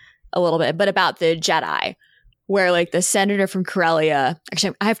 laughing a little bit, but about the Jedi, where like the senator from Corellia,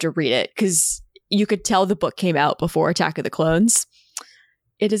 actually I have to read it because you could tell the book came out before Attack of the Clones.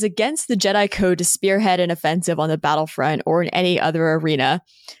 It is against the Jedi Code to spearhead an offensive on the battlefront or in any other arena,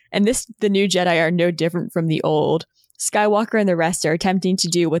 and the new Jedi are no different from the old. Skywalker and the rest are attempting to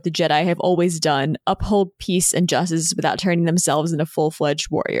do what the Jedi have always done, uphold peace and justice without turning themselves into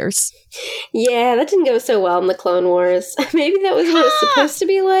full-fledged warriors. Yeah, that didn't go so well in the Clone Wars. Maybe that was what it's supposed to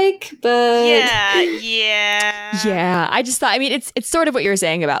be like, but... Yeah, I just thought, I mean, it's sort of what you're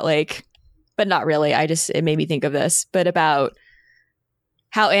saying about, like, but not really. It made me think of this, but about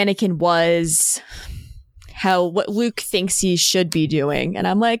how Anakin was, what Luke thinks he should be doing. And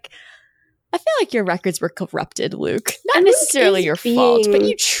I'm like, I feel like your records were corrupted, Luke. Not necessarily your fault, but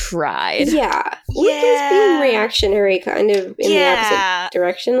you tried. Yeah. Luke is being reactionary kind of in the opposite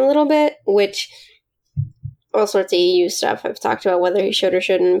direction a little bit, which all sorts of EU stuff I've talked about whether he should or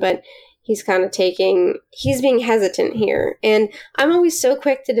shouldn't, but he's kind of he's being hesitant here. And I'm always so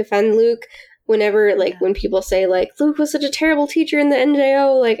quick to defend Luke whenever, like, when people say, like, Luke was such a terrible teacher in the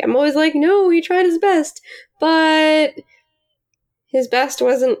NJO, like, I'm always like, no, he tried his best. But... his best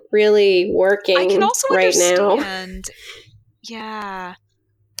wasn't really working right now. I can also understand. Yeah.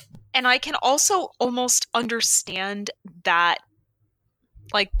 And I can also almost understand that,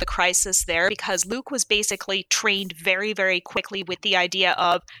 like, the crisis there, because Luke was basically trained very, very quickly with the idea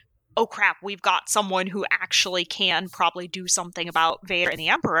of, oh crap, we've got someone who actually can probably do something about Vader and the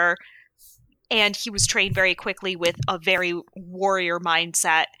Emperor. And he was trained very quickly with a very warrior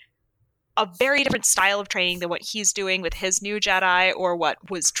mindset, a very different style of training than what he's doing with his new Jedi or what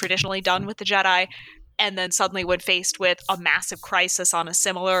was traditionally done with the Jedi. And then suddenly when faced with a massive crisis on a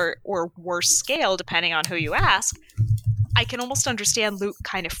similar or worse scale, depending on who you ask, I can almost understand Luke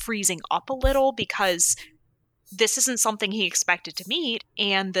kind of freezing up a little because this isn't something he expected to meet.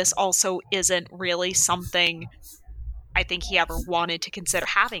 And this also isn't really something I think he ever wanted to consider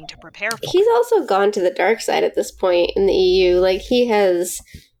having to prepare for. He's also gone to the dark side at this point in the EU. Like, he has...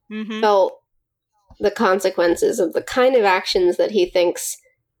 felt the consequences of the kind of actions that he thinks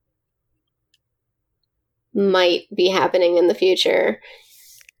might be happening in the future.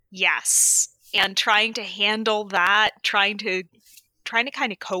 Yes. And trying to handle that, trying to kind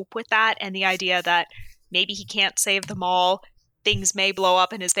of cope with that, and the idea that maybe he can't save them all, things may blow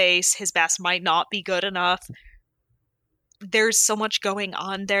up in his face, his best might not be good enough. There's so much going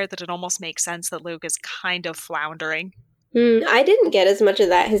on there that it almost makes sense that Luke is kind of floundering. I didn't get as much of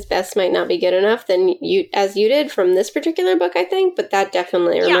that. His best might not be good enough as you did from this particular book, I think, but that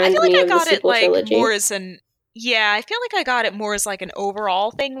definitely reminded me of the sequel trilogy. I feel like I got it more as like an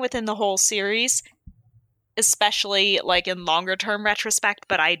overall thing within the whole series, especially like in longer term retrospect,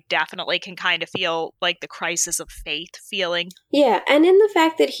 but I definitely can kind of feel like the crisis of faith feeling. Yeah, and in the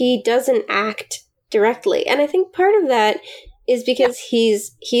fact that he doesn't act directly. And I think part of that is because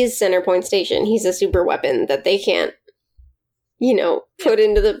he's Center Point Station. He's a super weapon that they can't put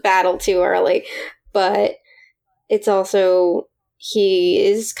into the battle too early. But it's also, he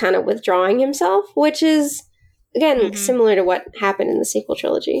is kind of withdrawing himself, which is, again, similar to what happened in the sequel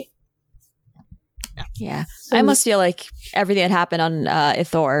trilogy. Yeah. I almost feel like everything that happened on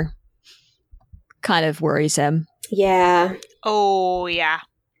Ithor kind of worries him. Yeah. Oh, yeah.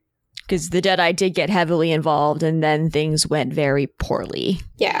 Because the Jedi did get heavily involved, and then things went very poorly.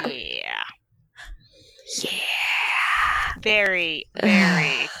 Yeah. Yeah. Very,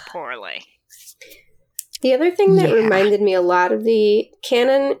 very poorly. The other thing that reminded me a lot of the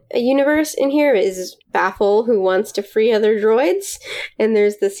canon universe in here is Baffle, who wants to free other droids. And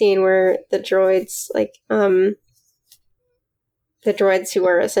there's the scene where the droids, the droids who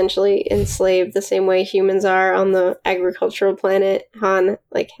are essentially enslaved the same way humans are on the agricultural planet, Han,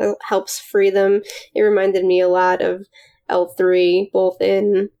 helps free them. It reminded me a lot of L3, both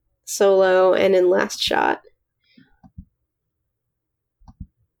in Solo and in Last Shot.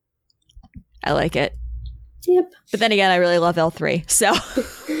 I like it. Yep. But then again, I really love L3. So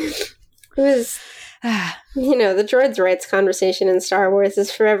It was, the droids' rights conversation in Star Wars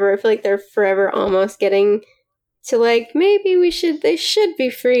is forever. I feel like they're forever almost getting to like, maybe they should be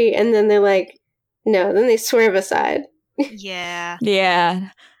free. And then they're like, no, then they swerve aside. Yeah. yeah.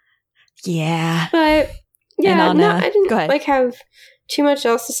 Yeah. But yeah, And I didn't go ahead. like have too much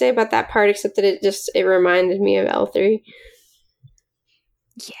else to say about that part except that it reminded me of L3.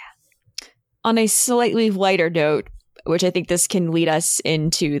 On a slightly lighter note, which I think this can lead us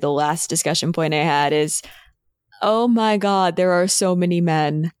into the last discussion point I had is, oh my God, there are so many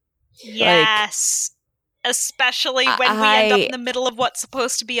men. Yes. Especially when we end up in the middle of what's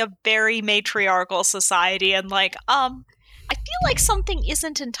supposed to be a very matriarchal society and like, I feel like something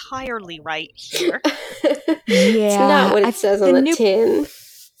isn't entirely right here. It's not what it says on the tin.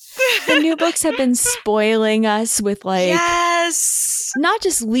 The new books have been spoiling us with like, yes, not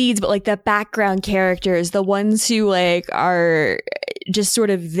just leads, but like the background characters, the ones who like are just sort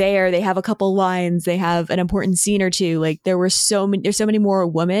of there. They have a couple lines, they have an important scene or two. Like there's so many more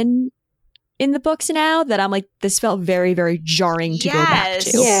women in the books now that I'm like, this felt very, very jarring to go back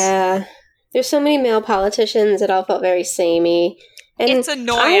to. Yeah. There's so many male politicians, it all felt very samey. And it's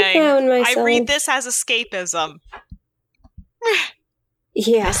annoying. I read this as escapism.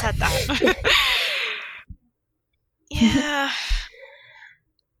 Yeah. I said that. Yeah.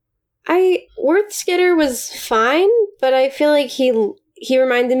 Worth Skitter was fine, but I feel like he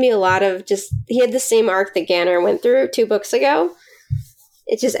reminded me a lot of he had the same arc that Ganner went through 2 books ago.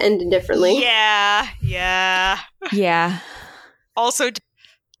 It just ended differently. Yeah. Also,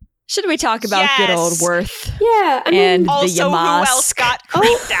 should we talk about good old Worth? Yeah, I mean, and also the Yamas? Who else got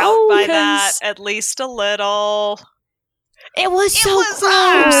creeped out by that? At least a little. It was so gross.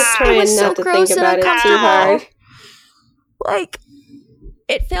 I was trying not to think about it too hard. Like,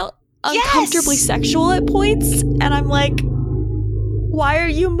 it felt uncomfortably sexual at points, and I'm like, why are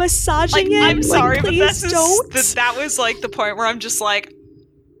you massaging it? I'm sorry, but don't. That was like the point where I'm just like,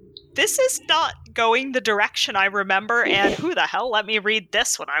 this is not going the direction I remember, and who the hell let me read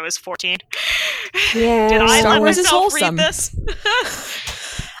this when I was 14? Yeah. Did I Star let Wars myself read this?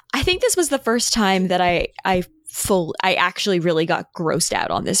 I think this was the first time that I actually really got grossed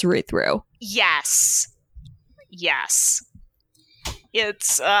out on this read through. Yes.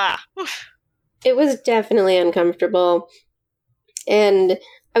 It's It was definitely uncomfortable. And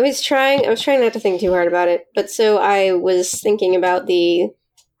I was trying not to think too hard about it, but so I was thinking about the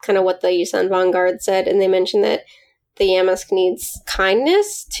kind of what the Yuuzhan Vong Guard said, and they mentioned that the Yamask needs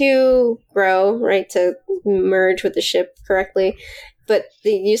kindness to grow, right, to merge with the ship correctly. But the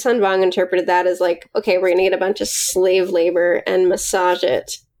Yuuzhan Vong interpreted that as like, okay, we're going to get a bunch of slave labor and massage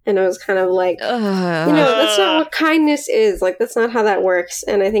it. And I was kind of like, that's not what kindness is. Like, that's not how that works.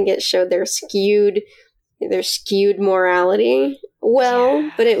 And I think it showed their skewed morality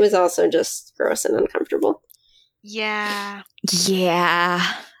but it was also just gross and uncomfortable. Yeah.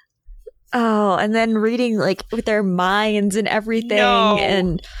 Oh, and then reading like with their minds and everything,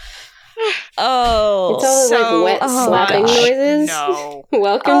 and it's all like wet slapping noises. No.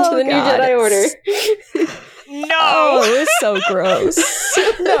 Welcome to the new Jedi Order. No. Oh, it was so gross.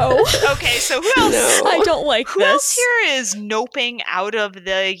 No. Okay, so who else? No. I don't like Who this. else here is noping out of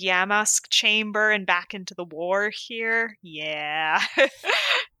the Yamask chamber and back into the war here? Yeah.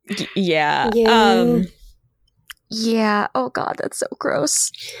 Yeah. Yeah. Oh God, that's so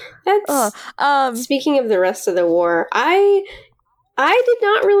gross. Speaking of the rest of the war, I did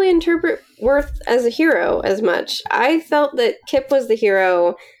not really interpret Worth as a hero as much. I felt that Kip was the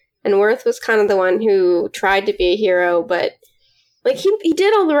hero, and Worth was kind of the one who tried to be a hero, but like he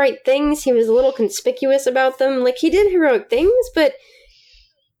did all the right things. He was a little conspicuous about them. Like he did heroic things, but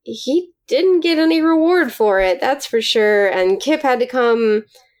he didn't get any reward for it. That's for sure. And Kip had to come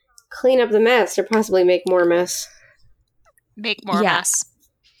clean up the mess, or possibly make more mess. Make more mess.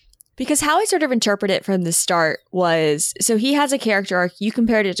 Because how I sort of interpret it from the start was, so he has a character arc. You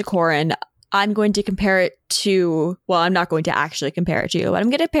compared it to Corran. I'm going to compare it to, well, I'm not going to actually compare it to you, but I'm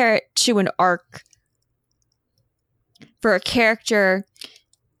going to compare it to an arc for a character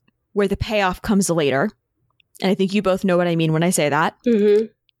where the payoff comes later. And I think you both know what I mean when I say that.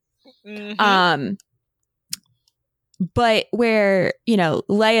 Mm-hmm. Mm-hmm. But where,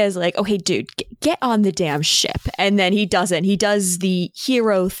 Leia's like, okay, dude, get on the damn ship. And then he doesn't. He does the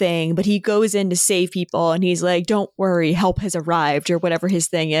hero thing, but he goes in to save people and he's like, don't worry, help has arrived, or whatever his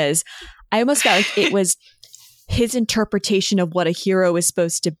thing is. I almost felt like it was his interpretation of what a hero is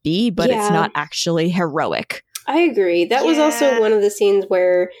supposed to be, but it's not actually heroic. I agree. That was also one of the scenes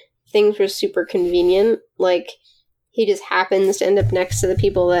where things were super convenient. Like, he just happens to end up next to the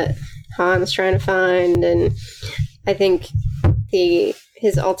people that Han's trying to find, and I think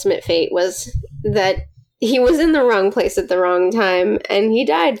his ultimate fate was that he was in the wrong place at the wrong time, and he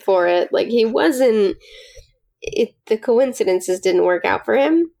died for it. Like, he wasn't... the coincidences didn't work out for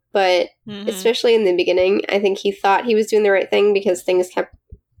him, but especially in the beginning, I think he thought he was doing the right thing because things kept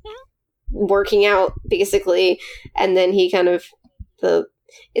working out, basically, and then he kind of...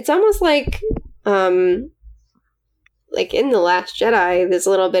 it's almost like in The Last Jedi, there's a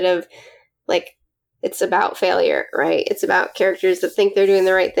little bit of, like, it's about failure, right? It's about characters that think they're doing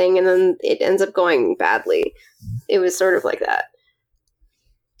the right thing, and then it ends up going badly. It was sort of like that.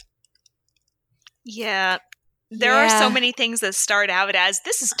 Yeah. There are so many things that start out as,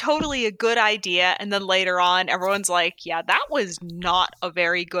 this is totally a good idea, and then later on, everyone's like, yeah, that was not a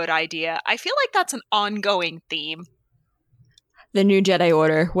very good idea. I feel like that's an ongoing theme. The new Jedi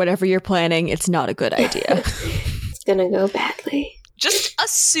Order, whatever you're planning, it's not a good idea. It's gonna go badly. Just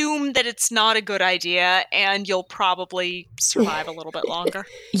assume that it's not a good idea, and you'll probably survive a little bit longer.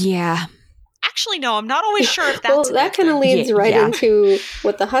 Yeah. Actually, no, I'm not always sure if that's... Well, that kind of leads into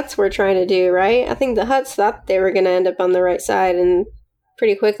what the Hutts were trying to do, right? I think the Hutts thought they were going to end up on the right side and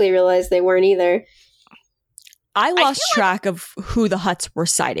pretty quickly realized they weren't either. I lost track of who the Hutts were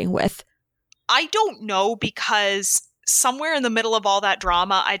siding with. I don't know, because somewhere in the middle of all that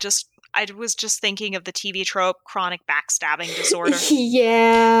drama, I was just thinking of the TV trope, chronic backstabbing disorder.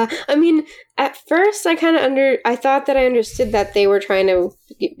 Yeah. I mean, at first, I thought that I understood that they were trying to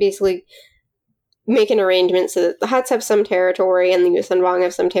basically make an arrangement so that the Hutts have some territory and the Yuuzhan Vong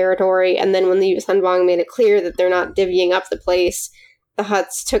have some territory, and then when the Yuuzhan Vong made it clear that they're not divvying up the place, the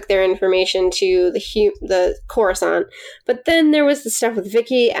Hutts took their information to the Coruscant. But then there was the stuff with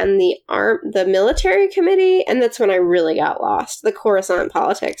Vicky and the military committee, and that's when I really got lost. The Coruscant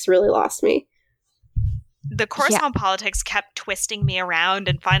politics really lost me. The Coruscant politics kept twisting me around,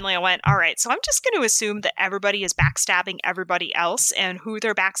 and finally I went, all right, so I'm just going to assume that everybody is backstabbing everybody else, and who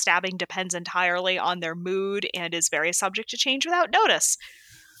they're backstabbing depends entirely on their mood and is very subject to change without notice.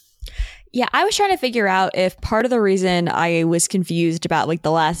 Yeah, I was trying to figure out if part of the reason I was confused about, like,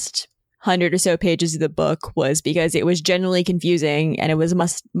 the last 100 or so pages of the book was because it was genuinely confusing and it was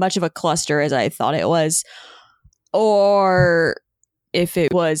much of a cluster as I thought it was, or if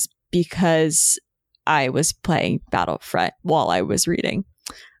it was because I was playing Battlefront while I was reading.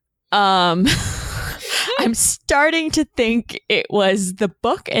 I'm starting to think it was the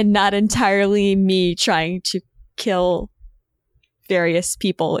book and not entirely me trying to kill various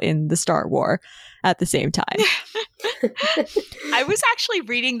people in the Star War at the same time. I was actually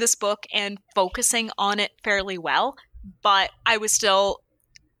reading this book and focusing on it fairly well, but I was still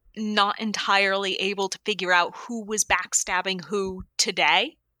not entirely able to figure out who was backstabbing who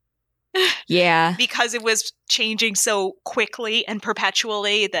today. Yeah. Because it was changing so quickly and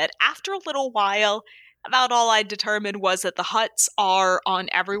perpetually that after a little while, about all I determined was that the Hutts are on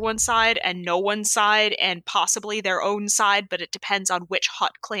everyone's side and no one's side, and possibly their own side, but it depends on which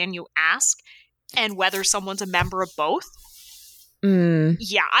Hutt clan you ask and whether someone's a member of both.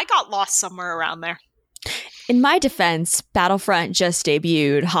 Yeah, I got lost somewhere around there. In my defense, Battlefront just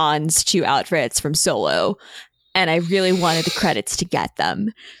debuted Han's 2 outfits from Solo, and I really wanted the credits to get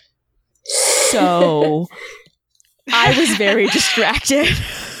them. So I was very distracted.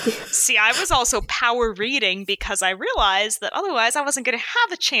 See, I was also power reading because I realized that otherwise I wasn't going to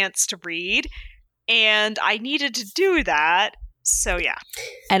have a chance to read, and I needed to do that. So yeah.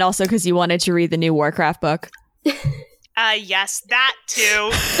 And also because you wanted to read the new Warcraft book. Yes, that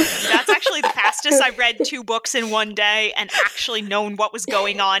too. That's actually the fastest I've read 2 books in one day and actually known what was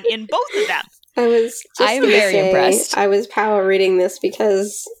going on in both of them. I'm very impressed. I was power reading this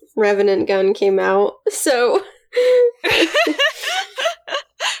because Revenant Gun came out, so...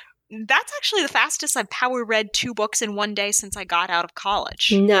 That's actually the fastest I've power read 2 books in one day since I got out of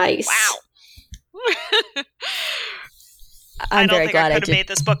college. Nice. Wow. I'm very glad I could have made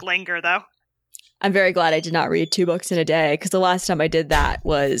this book linger, though. I'm very glad I did not read 2 books in a day, because the last time I did that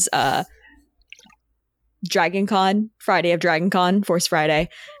was Dragon Con, Friday of Dragon Con, Force Friday,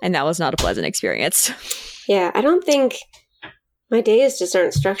 and that was not a pleasant experience. Yeah, I don't think my days just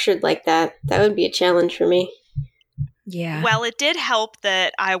aren't structured like that. That would be a challenge for me. Yeah. Well, it did help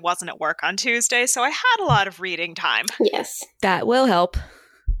that I wasn't at work on Tuesday, so I had a lot of reading time. Yes. That will help.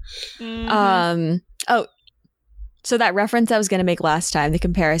 Mm-hmm. So that reference I was going to make last time, the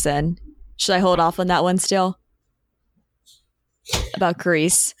comparison, should I hold off on that one still? About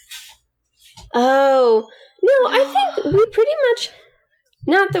Carice? Oh, no, I think we pretty much...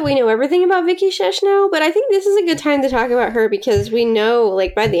 not that we know everything about Vicky Shesh now, but I think this is a good time to talk about her because we know,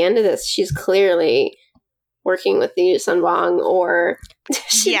 like, by the end of this, she's clearly working with the Yuuzhan Vong, or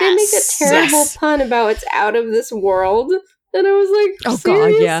they make a terrible pun about it's out of this world. And I was like, oh,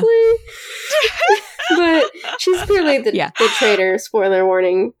 seriously? God, yeah. But she's clearly the traitor. Spoiler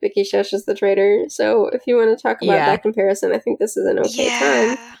warning, Vicky Shesh is the traitor. So if you want to talk about that comparison, I think this is an okay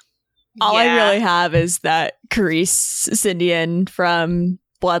time. All I really have is that Carice Sindian from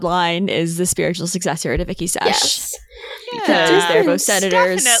Bloodline is the spiritual successor to Vicky Shesh. Yes. Because they're both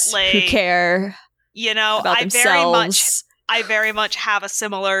senators who care about themselves. I very much have a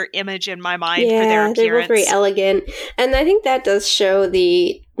similar image in my mind for their appearance. They're both very elegant. And I think that does show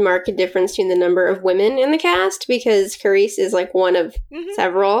the marked difference between the number of women in the cast, because Carice is like one of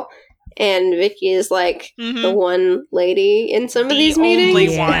several, and Vicky is like the one lady in some of these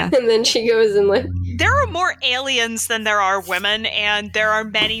meetings. One. And then she goes and like... There are more aliens than there are women, and there are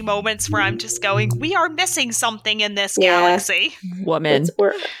many moments where I'm just going, we are missing something in this galaxy. Woman.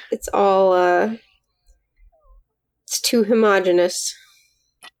 It's all... It's too homogenous.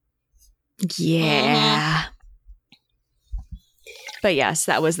 Yeah. But yes,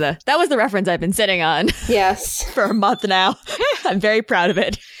 that was the reference I've been sitting on. Yes. For a month now. I'm very proud of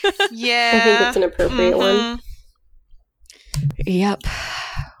it. Yeah. I think it's an appropriate one. Yep.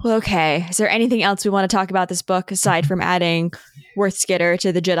 Okay. Is there anything else we want to talk about this book aside from adding Worth Skitter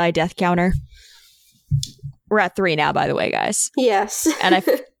to the Jedi death counter? We're at 3 now, by the way, guys. Yes. And I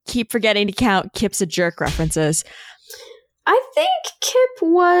keep forgetting to count Kip's a jerk references. I think Kip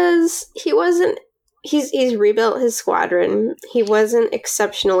he's rebuilt his squadron. He wasn't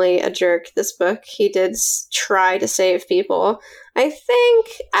exceptionally a jerk this book. He did try to save people. I think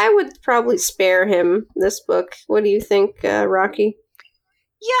I would probably spare him this book. What do you think, Rocky?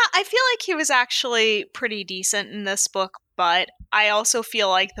 Yeah, I feel like he was actually pretty decent in this book, but I also feel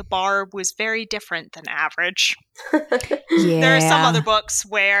like the bar was very different than average. There are some other books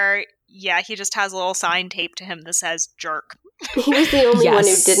where, he just has a little sign taped to him that says jerk. He was the only one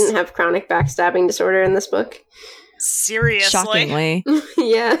who didn't have chronic backstabbing disorder in this book. Seriously. Shockingly.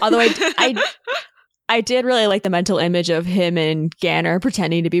 Yeah. Although I did really like the mental image of him and Ganner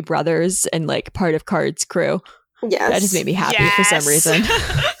pretending to be brothers and like part of Card's crew. Yes. That just made me happy for some reason.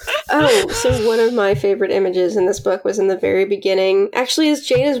 Oh, so one of my favorite images in this book was in the very beginning. Actually, it's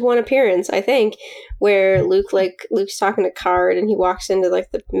Jaina's one appearance, I think, where Luke's talking to Card and he walks into like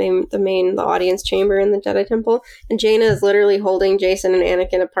the audience chamber in the Jedi Temple, and Jaina is literally holding Jacen and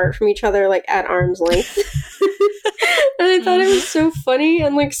Anakin apart from each other, like at arm's length. And I thought it was so funny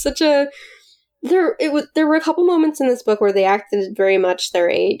and like such a. There were a couple moments in this book where they acted very much their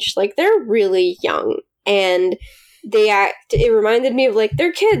age, like they're really young and. It reminded me of like,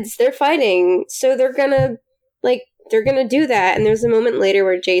 they're kids, they're fighting, so they're gonna do that. And there's a moment later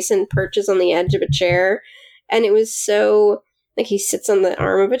where Jacen perches on the edge of a chair, and it was so, like, he sits on the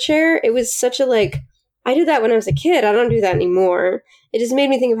arm of a chair. It was such a, like, I did that when I was a kid, I don't do that anymore. It just made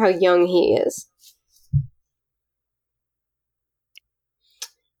me think of how young he is.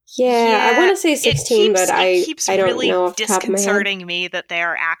 Yeah, I want to say 16, but I don't really know off the top of my head. Disconcerting me that they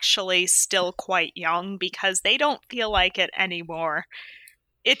are actually still quite young, because they don't feel like it anymore.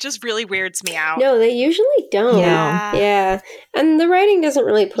 It just really weirds me out. No, they usually don't. Yeah. And the writing doesn't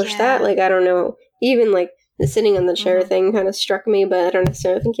really push that. Like, I don't know. Even, like, the sitting on the chair thing kind of struck me, but I don't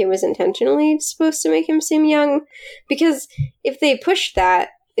necessarily think it was intentionally supposed to make him seem young. Because if they pushed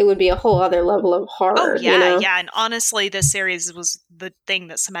that, it would be a whole other level of horror. Yeah. And honestly, this series was the thing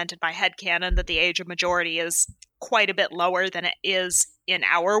that cemented my headcanon that the age of majority is quite a bit lower than it is in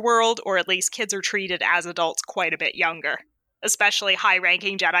our world, or at least kids are treated as adults quite a bit younger, especially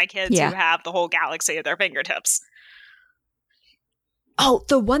high-ranking Jedi kids who have the whole galaxy at their fingertips. Oh,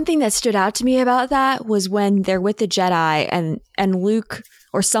 the one thing that stood out to me about that was when they're with the Jedi and Luke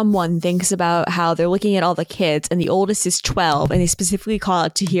or someone thinks about how they're looking at all the kids and the oldest is 12 and they specifically call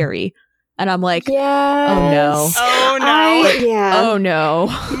out Tahiri. And I'm like, oh no. Oh no. Oh no.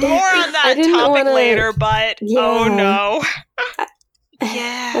 More on that topic later, but oh no.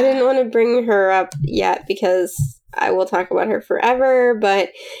 I didn't want to bring her up yet because I will talk about her forever, but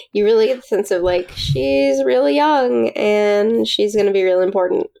you really get the sense of like, she's really young and she's going to be really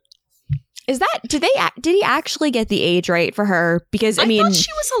important. Is that, did he actually get the age right for her? Because I mean, thought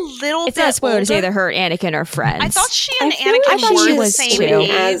she was a little it's bit not a spoiler older. to say that her and Anakin are friends. I thought she and feel Anakin like were she the was same treated age.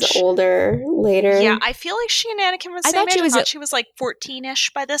 as older later. Yeah, I feel like she and Anakin were the I same thought age. she I was thought she was like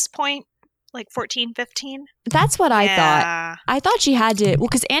 14-ish by this point. Like 14, 15. That's what I thought. I thought she had to, well,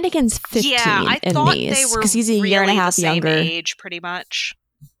 because Anakin's 15 I in thought these, they were because he's a year and a half the same younger. age, pretty much.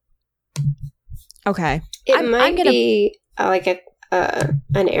 Okay. It might be like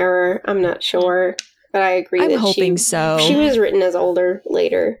an error. I'm not sure, but I agree. I'm hoping so. She was written as older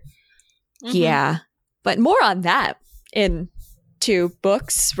later. Mm-hmm. Yeah, but more on that in 2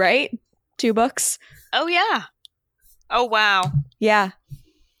 books, right? 2 books. Oh yeah. Oh wow. Yeah.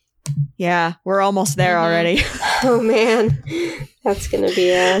 Yeah, we're almost there already. Oh man, that's gonna be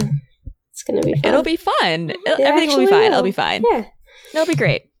it's gonna be fun. It'll be fun. Everything will be fine. It'll be fine. Yeah, it'll be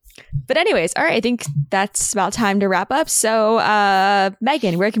great. But anyways, all right, I think that's about time to wrap up. So,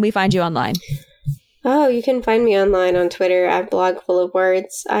 Megan, where can we find you online? Oh, you can find me online on Twitter at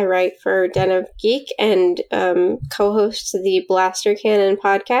blogfulofwords. I write for Den of Geek and co-host the Blaster Cannon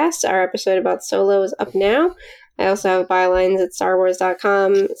podcast. Our episode about Solo is up now. I also have bylines at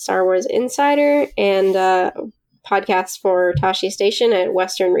StarWars.com, Star Wars Insider, and podcasts for Tashi Station at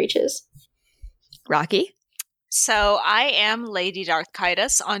Western Reaches. Rocky? So I am Lady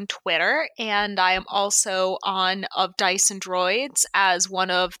Darthkitis on Twitter, and I am also on Of Dice and Droids as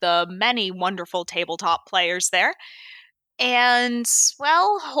one of the many wonderful tabletop players there. And,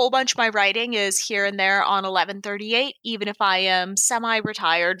 well, a whole bunch of my writing is here and there on 1138, even if I am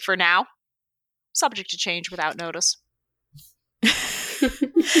semi-retired for now. Subject to change without notice.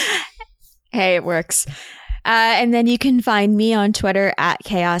 Hey, it works. And then you can find me on Twitter at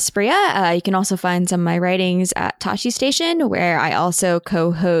Chaosbria. You can also find some of my writings at Tashi Station, where I also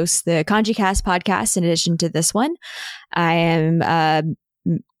co-host the KanjiCast podcast in addition to this one. I am,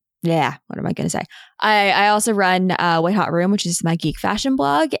 what am I going to say? I also run White Hot Room, which is my geek fashion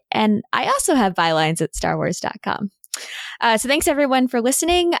blog. And I also have bylines at StarWars.com. So thanks everyone for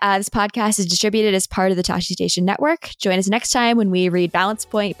listening. This podcast is distributed as part of the Tashi Station Network. Join us next time when we read Balance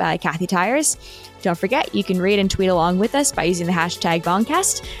Point by Kathy Tyers. Don't forget, you can read and tweet along with us by using the hashtag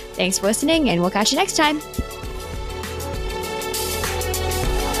Vongcast. Thanks for listening, and we'll catch you next time.